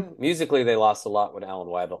 Hmm? musically they lost a lot when Alan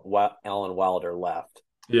Wilder left.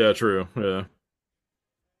 Yeah, true. Yeah,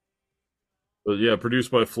 but yeah,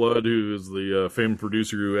 produced by Flood, who is the famed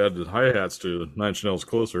producer who added hi hats to Nine Inch Nails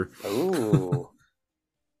Closer. Ooh.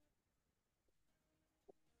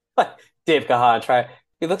 Dave Gahan try.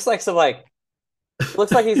 He looks like some like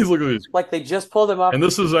looks like He's he's looking at these, like they just pulled him up. and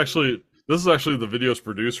this is actually the video's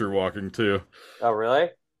producer walking too. Oh, really?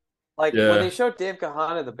 Like when Yeah, they showed Dave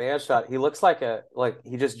Gahan in the band shot, he looks like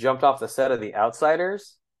he just jumped off the set of The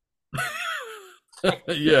Outsiders. yeah,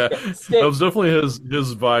 Yeah, that was definitely his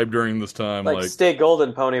vibe during this time. Like, stay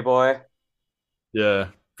golden, pony boy. yeah,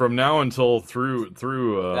 from now until through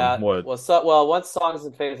what? Once Songs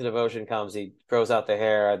and Faith and Devotion comes, he grows out the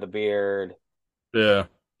hair, the beard, Yeah,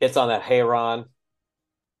 gets on that Hayron.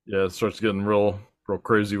 yeah, it starts getting real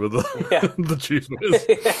crazy with Yeah. the cheese whiz.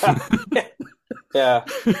 Yeah.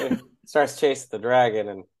 Yeah. Starts chasing the dragon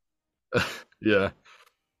and Yeah.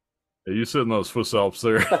 Yeah, you sit in those Swiss Alps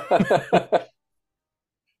there.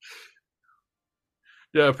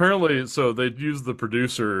 Yeah, apparently, so they'd used the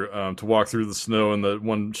producer to walk through the snow in the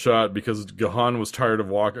one shot because Gahan was tired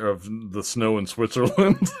of the snow in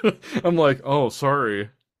Switzerland. I'm like, oh, sorry,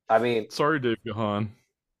 I mean, Dave Gahan.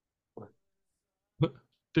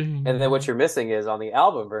 Ding. and then what you're missing is on the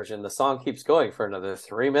album version, the song keeps going for another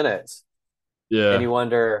 3 minutes. Yeah, And you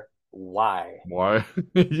wonder why. why?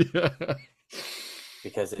 Yeah,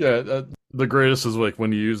 Because yeah. The greatest is like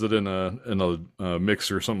when you use it in a mix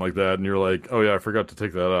or something like that, and you're like, oh yeah, I forgot to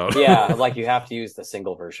take that out. yeah, like you have to use the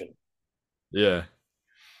single version. Yeah.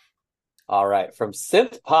 All right, from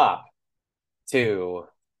synth pop to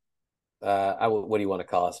what do you want to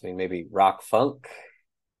call us? I mean, maybe rock funk,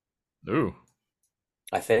 Ooh.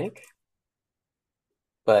 I think.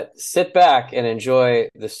 But sit back and enjoy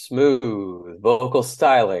the smooth vocal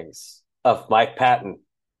stylings of Mike Patton.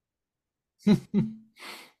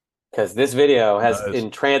 Because this video has Nice.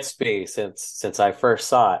 entranced me since I first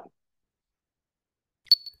saw it.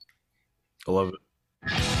 I love it.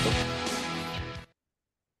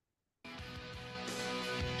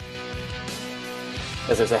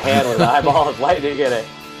 Because there's a hand with an eyeball of lightning in it.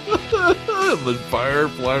 The fire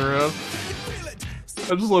flying around.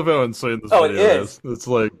 I just love how insane this Oh, it video is. It's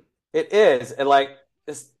like, It is. And like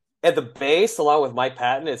this at the bass, along with Mike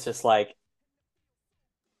Patton, it's just like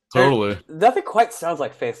totally. nothing quite sounds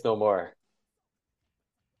like Faith No More.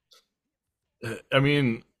 I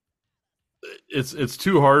mean, it's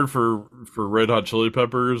too hard for Red Hot Chili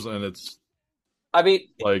Peppers, and it's I mean,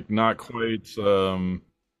 like not quite. well,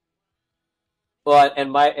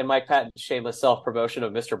 and Mike Patton's shameless self promotion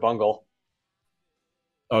of Mr. Bungle.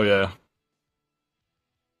 Oh yeah,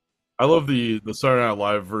 I love the Saturday Night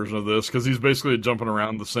Live version of this because he's basically jumping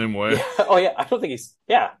around the same way. Yeah. Oh yeah, I don't think he's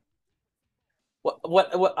yeah.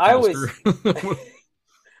 What I always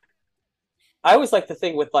I always like the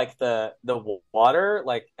thing with like the water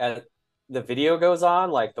like the video goes on,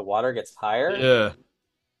 like the water gets higher. Yeah.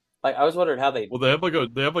 Like I was wondering how they. Well, they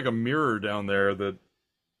have like a mirror down there that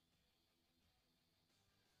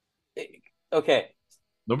Okay,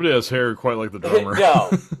 nobody has hair quite like the drummer. no.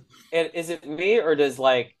 And is it me or does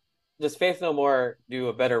Faith No More do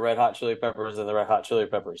a better Red Hot Chili Peppers than the Red Hot Chili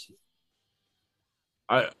Peppers?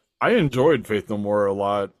 I I enjoyed Faith No More a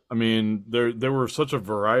lot. I mean, there were such a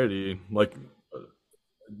variety. Like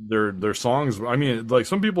their songs. I mean, like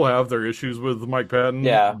some people have their issues with Mike Patton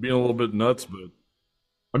Yeah. being a little bit nuts, but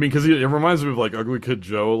I mean, because it reminds me of like Ugly Kid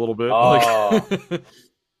Joe a little bit. Oh, Like,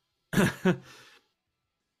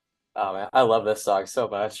 oh man, I love this song so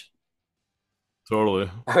much. totally.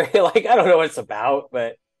 I mean, like I don't know what it's about,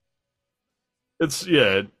 but It's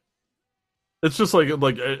yeah. It's just like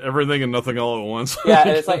everything and nothing all at once. yeah,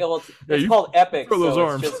 and it's like well, Yeah, it's you called epic, throw those so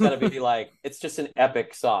it's arms. just gonna be like it's just an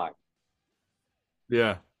epic song.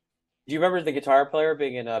 Yeah. Do you remember the guitar player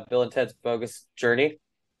being in Bill and Ted's Bogus Journey?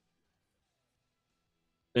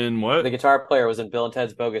 In The what? guitar player was in Bill and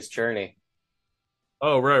Ted's Bogus Journey.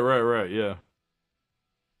 Oh, right. Yeah.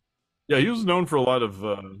 Yeah, he was known for a lot of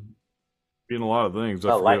being a lot of things. I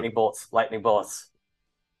Oh, forget. lightning bolts.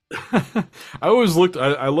 I always looked.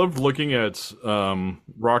 I loved looking at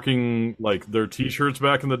rocking like their T-shirts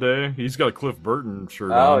back in the day. He's got a Cliff Burton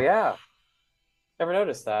shirt Oh on, yeah, never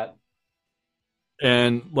noticed that.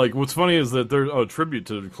 and like what's funny is that there's a tribute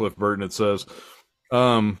to Cliff Burton. It says,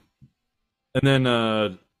 um, and then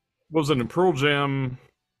what was it in Pearl Jam?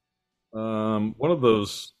 One of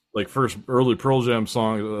those like first early Pearl Jam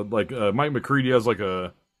songs, Mike McCready has like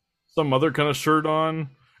a some other kind of shirt on,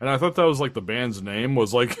 and I thought that was like the band's name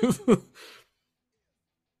was like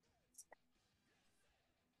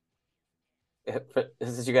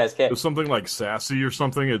This is you guys it can't. was something like Sassy or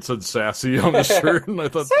something. It said Sassy on the shirt, and I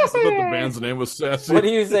thought the Sassy! band's name was Sassy. What do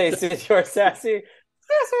you say, Senor Sassy?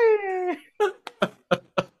 Sassy!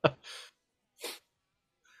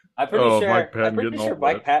 Oh, Mike Patton I'm pretty getting all sure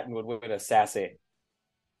Mike wet. Patton would win a Sassy.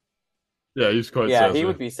 Yeah, he's quite Yeah, sassy. he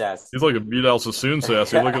would be sassy. He's like a Beat Al Sassoon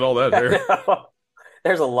sassy. Look at all that hair.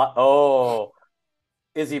 There's a lot. Oh,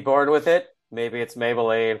 is he born with it? Maybe it's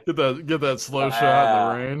Maybelline. Get that slow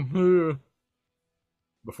shot in the rain.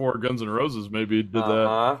 Before Guns N' Roses maybe did that.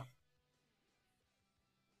 Uh-huh.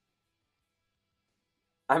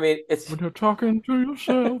 I mean, it's When you're talking to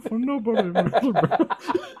yourself and nobody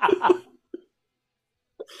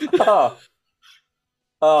oh,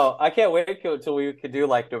 oh, I can't wait until we could do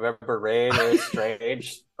like November Rain or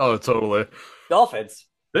Strange. Oh, totally. Dolphins.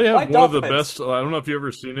 They have Why one of the dolphins? best. I don't know if you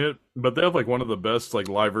ever seen it, but they have like one of the best like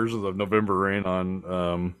live versions of November Rain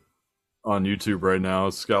on YouTube right now.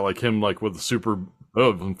 It's got like him like with the super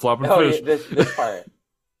and flopping Oh, fish, yeah, this part.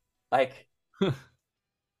 Like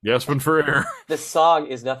gasping for air. the song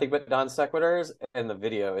is nothing but non sequiturs, and the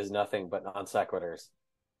video is nothing but non sequiturs.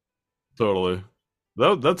 Totally.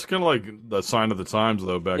 That's kind of like the sign of the times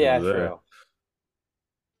though. Back Yeah, in the day, true.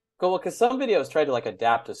 Cool, because some videos try to like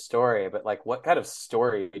adapt a story, but like, what kind of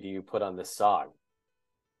story do you put on this song?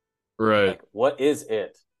 right? Like, what is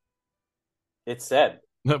it? It said,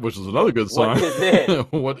 Which is another good What song. is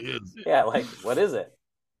it? What is yeah, like, what is it?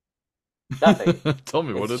 Nothing. it? Tell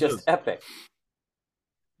me what It's it just is. epic.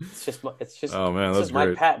 It's just Oh man, it's that's just Mike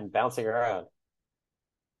great. Patton bouncing around.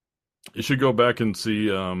 You should go back and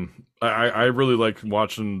see. I really like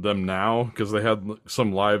watching them now because they had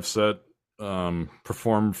some live set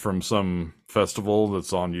performed from some festival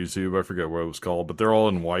that's on YouTube. I forget what it was called, but they're all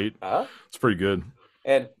in white. Huh? It's pretty good.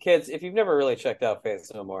 And kids, if you've never really checked out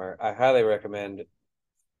Faith No More, I highly recommend.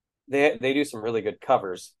 They do some really good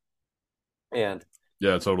covers, and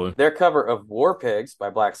Yeah, totally. their cover of War Pigs by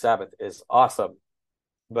Black Sabbath is awesome.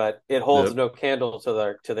 But it holds Yep. no candle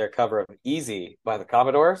to their cover of Easy by the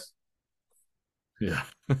Commodores. Yeah,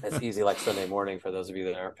 It's easy like Sunday morning for those of you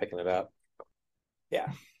that aren't picking it up. Yeah.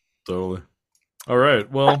 totally. All right.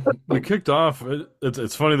 Well, we kicked off.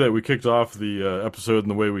 It's funny that we kicked off the episode in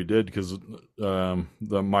the way we did because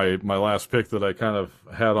my last pick that I kind of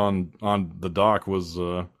had on the dock was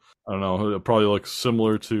I don't know. It probably looks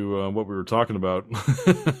similar to what we were talking about.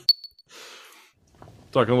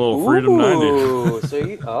 Talking a little Freedom 90. Ooh, so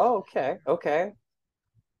you, oh, okay.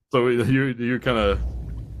 So you kind of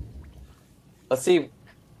Let's see.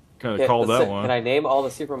 called let's that see. one. Can I name all the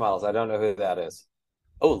supermodels? I don't know who that is.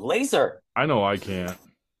 Oh, Laser. I know I can't.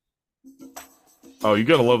 Oh, you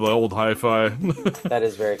gotta love the old hi-fi, That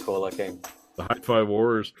is very cool looking. the hi-fi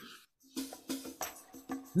wars.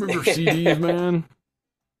 Remember CDs, man?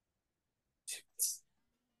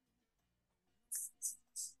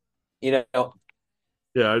 You know,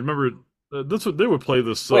 Yeah, I remember. That's what they would play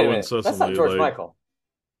this so wait a minute. That's incessantly. not George like, Michael.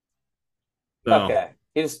 no, Okay.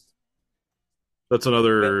 He just That's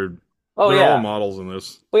another. Oh They're all yeah, models in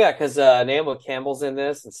this. well yeah, because Naomi Campbell's in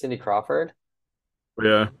this and Cindy Crawford.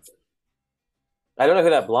 Yeah, I don't know who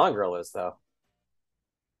that blonde girl is though.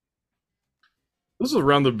 this is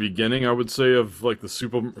around the beginning, I would say, of like the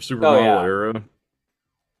Oh supermodel yeah. era.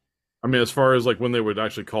 I mean, as far as like when they would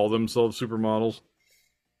actually call themselves supermodels.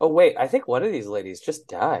 Oh wait, I think one of these ladies just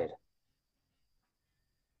died.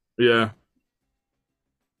 Yeah,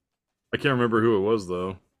 I can't remember who it was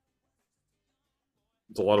though.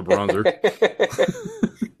 It's a lot of bronzer.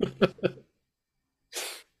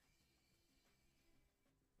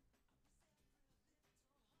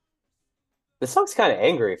 This song's kind of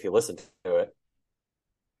angry if you listen to it.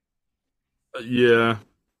 Yeah,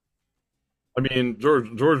 I mean George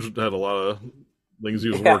had a lot of things he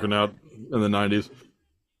was Yeah, working out in the '90s.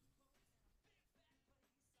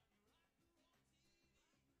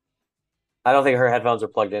 I don't think her headphones are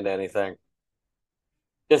plugged into anything.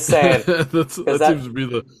 Just saying, because That seems to be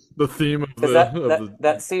the theme of because the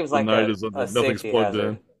that seems the like night is that a nothing's safety plugged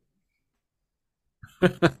in.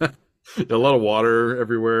 hazard. A lot of water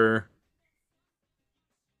everywhere.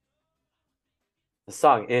 The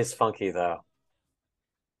song is funky though.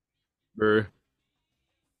 Very.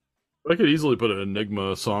 I could easily put an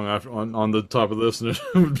Enigma song on the top of this, and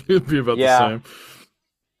it would be about the Yeah, same.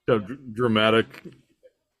 Kind of dramatic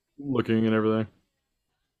looking and everything.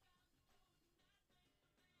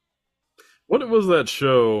 What was that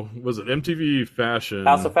show? Was it MTV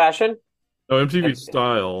House of Fashion? Fashion. No, MTV And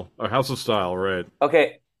Style or House of Style, right?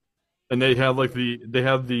 okay, And they had like the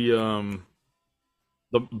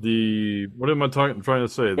what am I trying to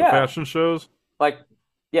say? The yeah, fashion shows, like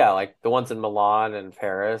yeah, like the ones in Milan and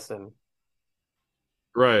Paris and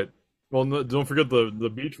right? Well, no, don't forget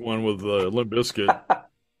the beach one with Limp Bizkit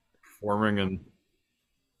forming and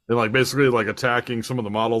like basically like attacking some of the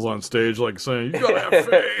models on stage, like saying, "You gotta have so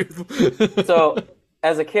faith."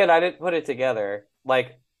 as a kid, I didn't put it together.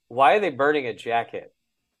 Like, why are they burning a jacket?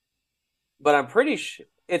 But I'm pretty sure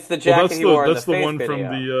it's the Well, jacket he wore in the that's the Faith one from video.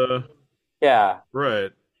 the Yeah,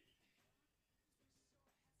 right.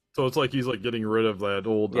 So it's like he's like getting rid of that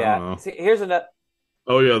old, I don't yeah. know. See, here's another.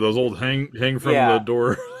 Oh yeah, those old hang from the Yeah.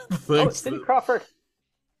 door Oh, it's things. Cindy Crawford.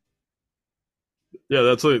 Yeah,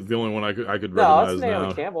 that's like the only one I could No, it's recognize Naomi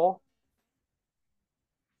now. Campbell.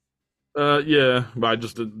 Yeah, but I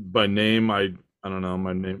just by name, I don't know.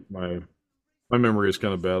 My memory is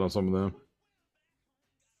kind of bad on some of them.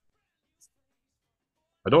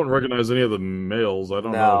 I don't recognize any of the males. I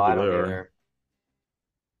don't know No, I who they don't are. either.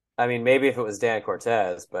 I mean, maybe if it was Dan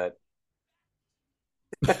Cortez, but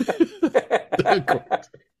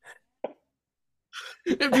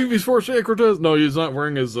MTV's for Shea Cortez. No, he's not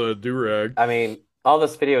wearing his do rag. I mean, all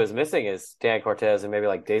this video is missing is Dan Cortez and maybe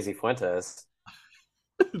like Daisy Fuentes.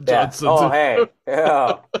 Yeah. Johnson Oh, too. hey.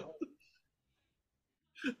 Yeah.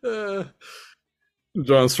 Uh,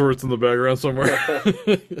 John Stewart's in the background somewhere.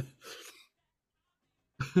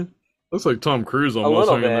 Looks like Tom Cruise A almost little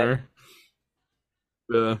hanging bit. there.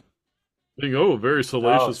 Yeah. Being very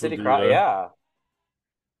Oh, salacious with Cindy Crawford. Yeah.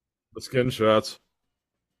 the skin shots.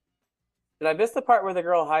 Did I miss the part where the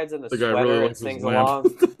girl hides in the The guy really sweater and likes his sings lamp.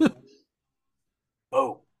 along?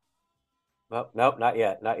 Oh, nope, nope, not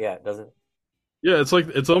yet, not yet. Doesn't. Yeah,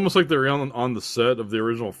 it's almost like they're on the set of the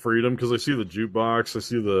original Freedom because I see the jukebox, I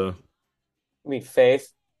see the I mean,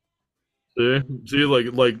 Faith. see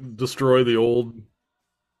like destroy the old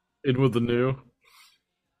in with the new.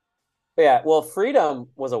 But yeah. Well, Freedom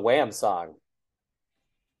was a Wham song,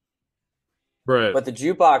 Right. but the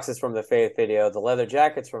jukebox is from the Faith video. The leather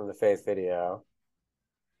jacket's from the Faith video.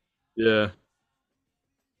 Yeah.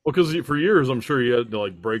 Well, because for years I'm sure he had to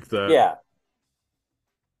like Yeah,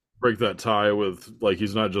 break that tie with like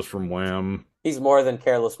he's not just from Wham. he's more than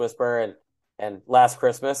Careless Whisper and Last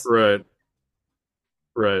Christmas. Right.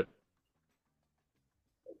 Right.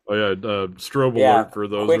 Oh yeah, strobe Yeah, alert for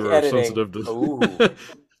those quick who are editing. sensitive Ooh,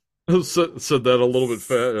 to. Said that a little bit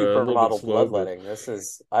a little bit supermodel slow, but bloodletting. This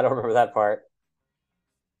is. I don't remember that part.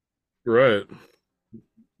 right.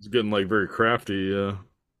 It's getting like very crafty.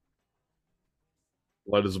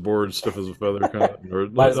 Light as a board, stiff as a feather, kind of, or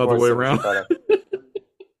Light as a other board, way stiff as a around. feather.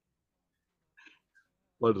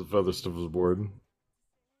 Light as a feather, stiff as a board.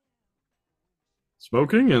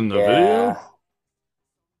 Smoking in the video? Yeah,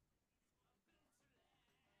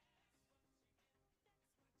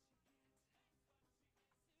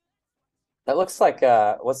 that looks like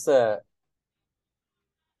what's the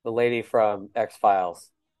lady from X-Files?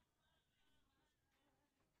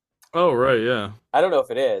 Oh, right, yeah. I don't know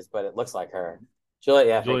if it is, but it looks like her. Juliet,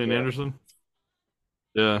 yeah, thank Gillian you. Anderson?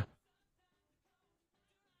 Yeah.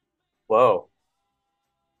 Whoa.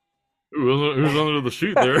 Who's under the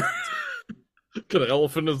sheet there? What kind of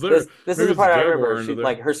elephant is there? This is Maybe the it's a part I jaguar remember. under She there.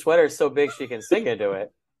 like her sweater is so big she can sing into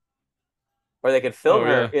it, or they could film Oh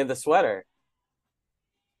her yeah, in the sweater.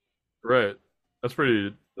 right. That's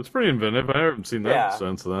pretty inventive. I haven't seen that Yeah,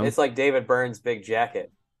 since then. it's like David Byrne's big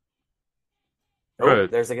jacket. Oh, Right.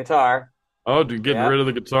 there's a guitar. Oh, getting Yeah, rid of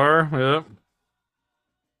the guitar. Yeah.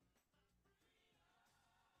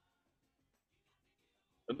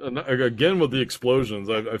 And again with the explosions,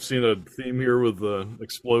 I've seen a theme here with the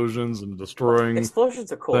explosions and destroying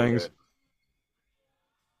explosions are cool, things. dude.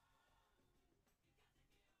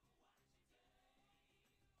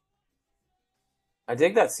 I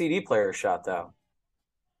dig that CD player shot though.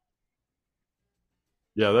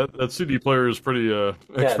 Yeah, that CD player is pretty Yeah, no,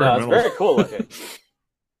 it's experimental. very cool looking.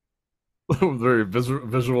 Very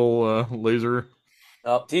visual laser.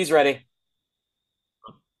 Oh, tea's ready.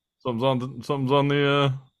 Something's on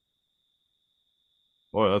the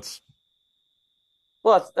boy, that's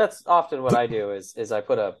Well, that's often what I do is I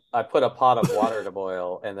put a pot of water to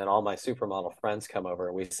boil, and then all my supermodel friends come over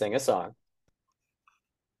and we sing a song.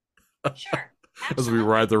 Sure. as we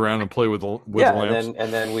ride around and play with Yeah, lamps.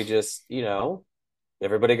 and then we just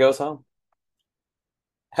everybody goes home.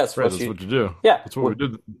 That's Right, what that's you what you do. yeah. That's what we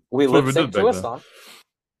did. We That's what lip we sync did to a back song.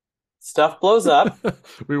 Stuff blows up. then.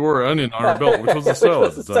 We wore an onion on our belt, which was a Which style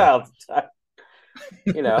was at the the time. style at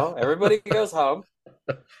the time. Everybody goes home,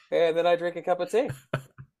 and then I drink a cup of tea.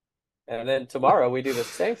 And then tomorrow we do the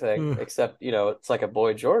same thing, except it's like a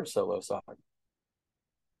Boy George solo song.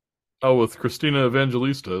 Oh, with Christina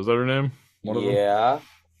Evangelista, is that her name? One of them. Yeah,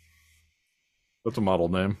 That's a model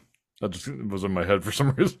name. That just was in my head for some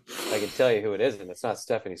reason. I can tell you who it is, and it's not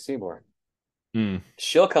Stephanie Seymour. Hmm.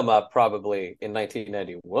 She'll come up probably in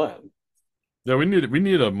 1991. Yeah, we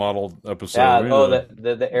need a model episode. Yeah. We need Oh,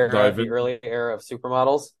 to the era, dive the in. early era of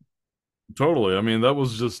supermodels. Totally. I mean, that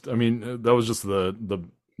was just. I mean, that was just the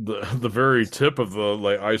very tip of the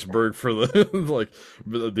like iceberg for the like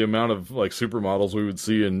the amount of like supermodels we would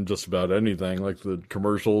see in just about anything, like the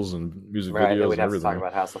commercials and music Right. Then videos we'd and have to talk everything.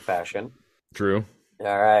 about House of Fashion. True.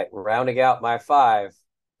 All right, rounding out my five.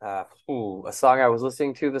 A song I was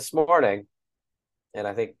listening to this morning, and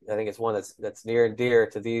I think it's one that's near and dear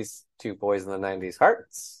to these two boys in the '90s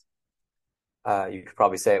hearts. You could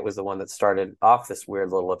probably say it was the one that started off this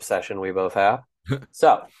weird little obsession we both have.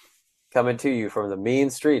 So, coming to you from the mean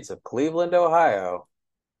streets of Cleveland, Ohio.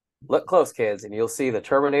 Look close, kids, and you'll see the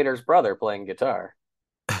Terminator's brother playing guitar.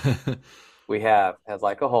 We have Head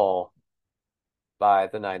Like a Hole by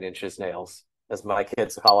the 9 Inches Nails, as my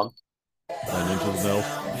kids call them. 9 Inches Nails.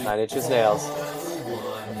 9 Inches Nails.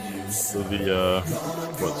 So the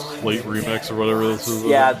what Slate remix or whatever this is.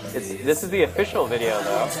 Yeah, this is the official video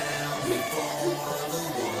though.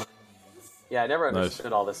 Yeah, I never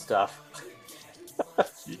understood all this stuff.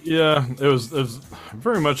 Yeah, it was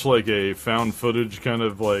very much like a found footage kind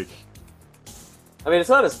of like. I mean, it's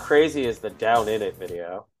not as crazy as the Down In It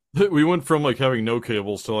video. We went from like having no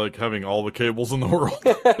cables to like having all the cables in the world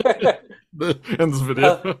in this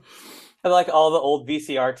video. And like all the old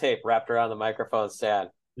VCR tape wrapped around the microphone stand.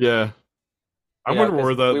 Yeah, I You wonder know,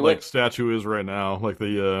 where 'cause that we like went- statue is right now. Like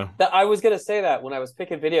the I was gonna say that when I was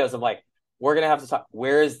picking videos. I'm like, we're gonna have to talk.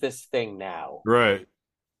 Where is this thing now? right.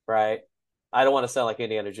 Right? I don't want to sound like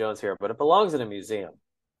Indiana Jones here, but it belongs in a museum.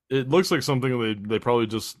 It looks like something they probably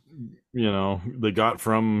just they got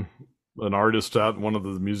from an artist at one of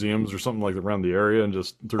the museums or something like around the area and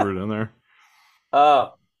just threw it in there.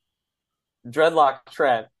 Oh, Dreadlock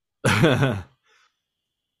Trent.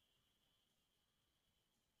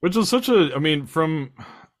 Which is such a, I mean, from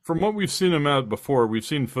what we've seen him at before, we've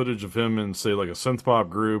seen footage of him in say like a synth pop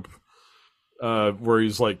group, where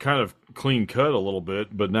he's like kind of clean cut a little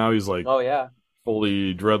bit, but now he's like Oh yeah,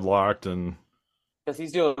 fully dreadlocked and because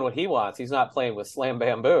he's doing what he wants. He's not playing with Slam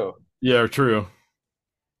Bamboo. yeah, true.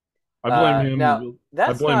 I blame him. Now, I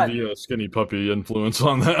that's blame not. the Skinny Puppy influence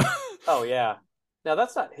on that. Oh yeah. Now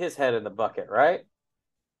that's not his head in the bucket, right?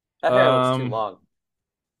 That hair looks too long.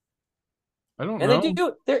 I don't And know. they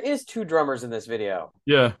do. There is two drummers in this video.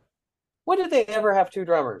 Yeah, When did they ever have two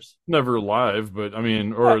drummers? never live, but I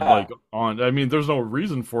mean, or like on. I mean, there's no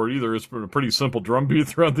reason for it either. It's a pretty simple drum beat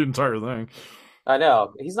throughout the entire thing. I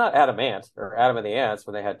know he's not Adam Ant or Adam and the Ants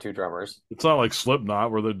when they had two drummers. It's not like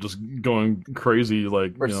Slipknot where they're just going crazy,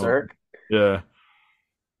 like Berserk. yeah.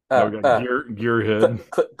 Now we got Gearhead.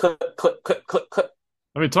 Click, click, click, click, click, click.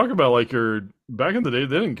 I mean, talk about like your back in the day,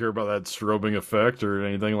 they didn't care about that strobing effect or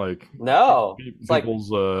anything like No, it's like people's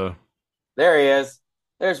there he is.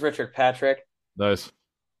 There's Richard Patrick. nice.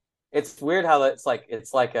 It's weird how it's like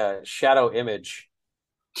a shadow image.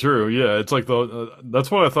 True, yeah. It's like the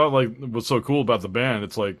that's what I thought like was so cool about the band.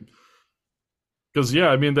 It's like Because yeah,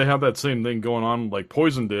 I mean they have that same thing going on like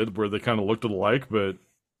Poison did, where they kind of looked alike, but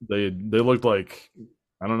they looked like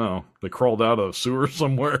I don't know, they crawled out of a sewer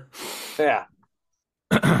somewhere. Yeah.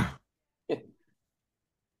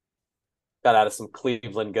 Got out of some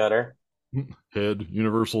Cleveland gutter. Head,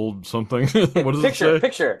 universal something. What does it Picture, say?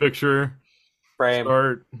 picture, Picture, frame,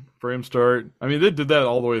 start, frame start. I mean, they did that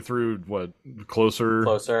all the way through what? Closer.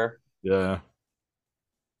 closer. Yeah.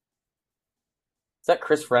 Is that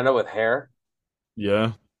Chris Freno with hair?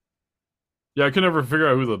 Yeah. Yeah, I could never figure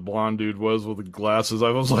out who the blonde dude was with the glasses. I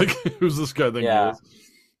was like, who's this guy think he Yeah. is?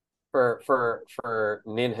 For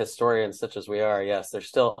nin historians such as we are, yes, there's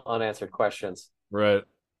still unanswered questions. Right.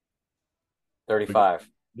 35.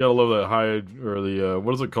 You gotta love that high or the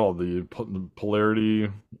what is it called? The polarity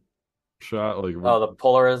shot, like Oh, the yeah,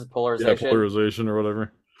 polarization. polarization or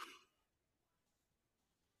whatever.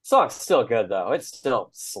 Song's still good though. It still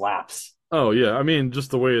slaps. Oh yeah, I mean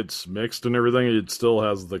just the way it's mixed and everything, it still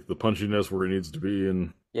has like the punchiness where it needs to be,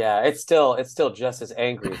 and Yeah, it's still just as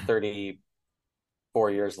angry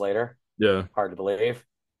 34 years later. yeah. Hard to believe.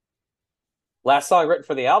 Last song written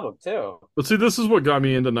for the album too. But see, this is what got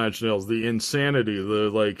me into Nine Inch Nails: the insanity,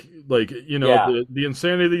 the like you know, Yeah. the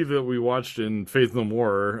insanity that we watched in Faith No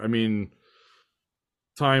More. I mean,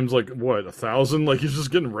 times like what 1,000? Like he's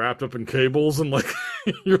just getting wrapped up in cables and like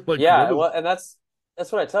you're like, Yeah, what is- well, and that's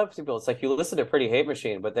what I tell people. It's like you listen to Pretty Hate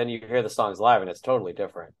Machine, but then you hear the songs live and it's totally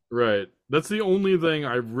different. right? That's the only thing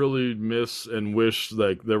I really miss and wish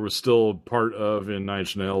like there was still part of in Nine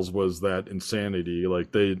Inch Nails was that insanity.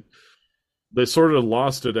 Like they sort of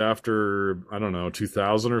lost it after I don't know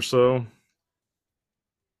 2000 or so.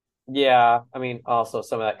 Yeah, I mean, also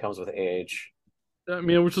some of that comes with age. I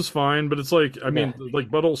mean, which is fine, but it's like I mean, Yeah. like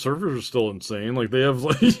butthole surfers are still insane. Like they have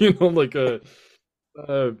like like a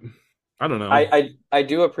uh, I don't know. I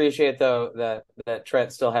do appreciate though that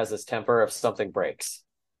Trent still has this temper if something breaks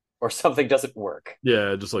or something doesn't work.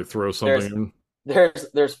 Yeah, just like throw There's something in.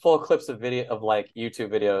 there's full clips of video of like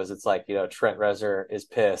YouTube videos. It's like, Trent Reznor is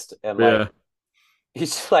pissed and Yeah, like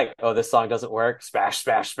he's just like, oh, this song doesn't work. Smash,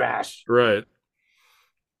 smash, smash. right.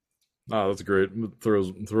 Oh, that's great.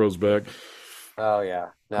 Throws back. Oh yeah.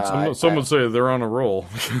 No, Some would say they're on a roll.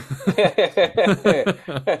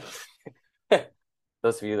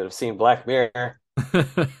 those of you that have seen Black Mirror.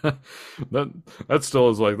 that that still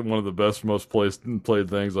is like one of the best, most played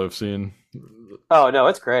things I've seen. Oh no,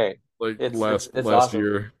 it's great. Like It's last awesome.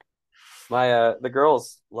 year. My the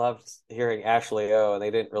girls loved hearing Ashley O, and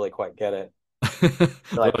they didn't really quite get it. They're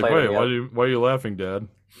like, played wait, it, why are you laughing, Dad?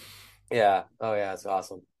 Yeah. Oh yeah, it's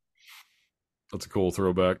awesome. That's a cool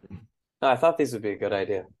throwback. No, I thought these would be a good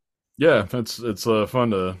idea. Yeah, it's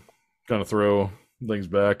fun to kind of throw things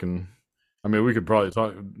back, and I mean we could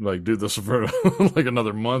probably do this for like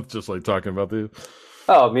another month, just like talking about these.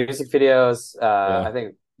 Oh, music videos. Yeah. I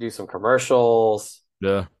think do some commercials,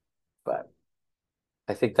 Yeah, but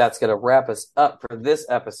I think that's going to wrap us up for this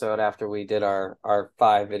episode after we did our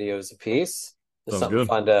 5 videos apiece. Just sounds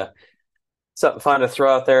something good. something fun to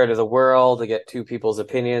throw out there to the world to get two people's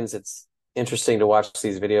opinions. It's interesting to watch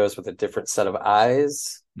these videos with a different set of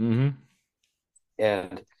eyes. Mm-hmm.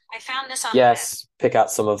 And I found this on yes, pick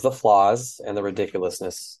out some of the flaws and the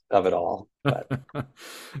ridiculousness of it all. But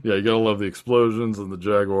Yeah, you gotta love the explosions and the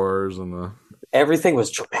Jaguars and the. everything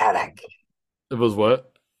was dramatic. It was what?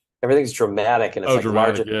 Everything's dramatic and it's Oh, like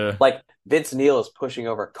dramatic. larger. Yeah. Like Vince Neil is pushing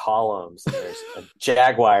over columns and there's a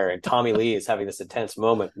Jaguar and Tommy Lee is having this intense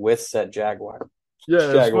moment with said Jaguar. Yeah,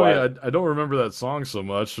 it's Jaguar. funny. I don't remember that song so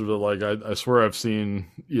much, but like I swear I've seen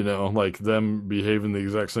like them behaving the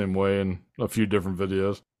exact same way in a few different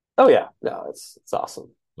videos. Oh yeah, no, it's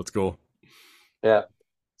awesome. That's cool. Yeah.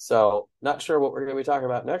 So not sure what we're going to be talking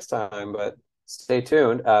about next time, but stay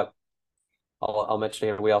tuned. I'll mention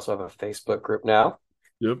again, we also have a Facebook group now,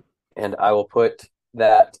 Yep. and I will put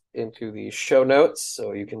that into the show notes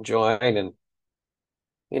so you can join and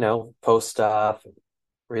post stuff, and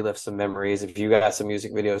relive some memories. If you got some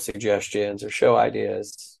music video suggestions or show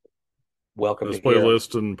ideas, welcome This to hear.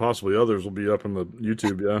 playlist and possibly others will be up on the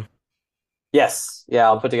YouTube. Yeah. Yes, yeah,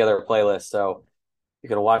 I'll put together a playlist so you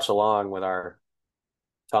can watch along with our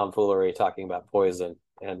tomfoolery talking about Poison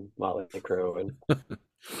and Motley Crue and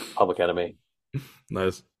Public Enemy.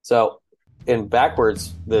 Nice. So, in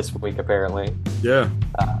backwards this week, apparently, Yeah.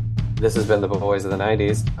 this has been the Boys of the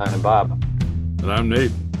 90s. I'm Bob. And I'm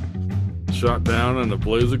Nate. Shot down in a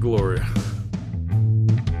blaze of glory.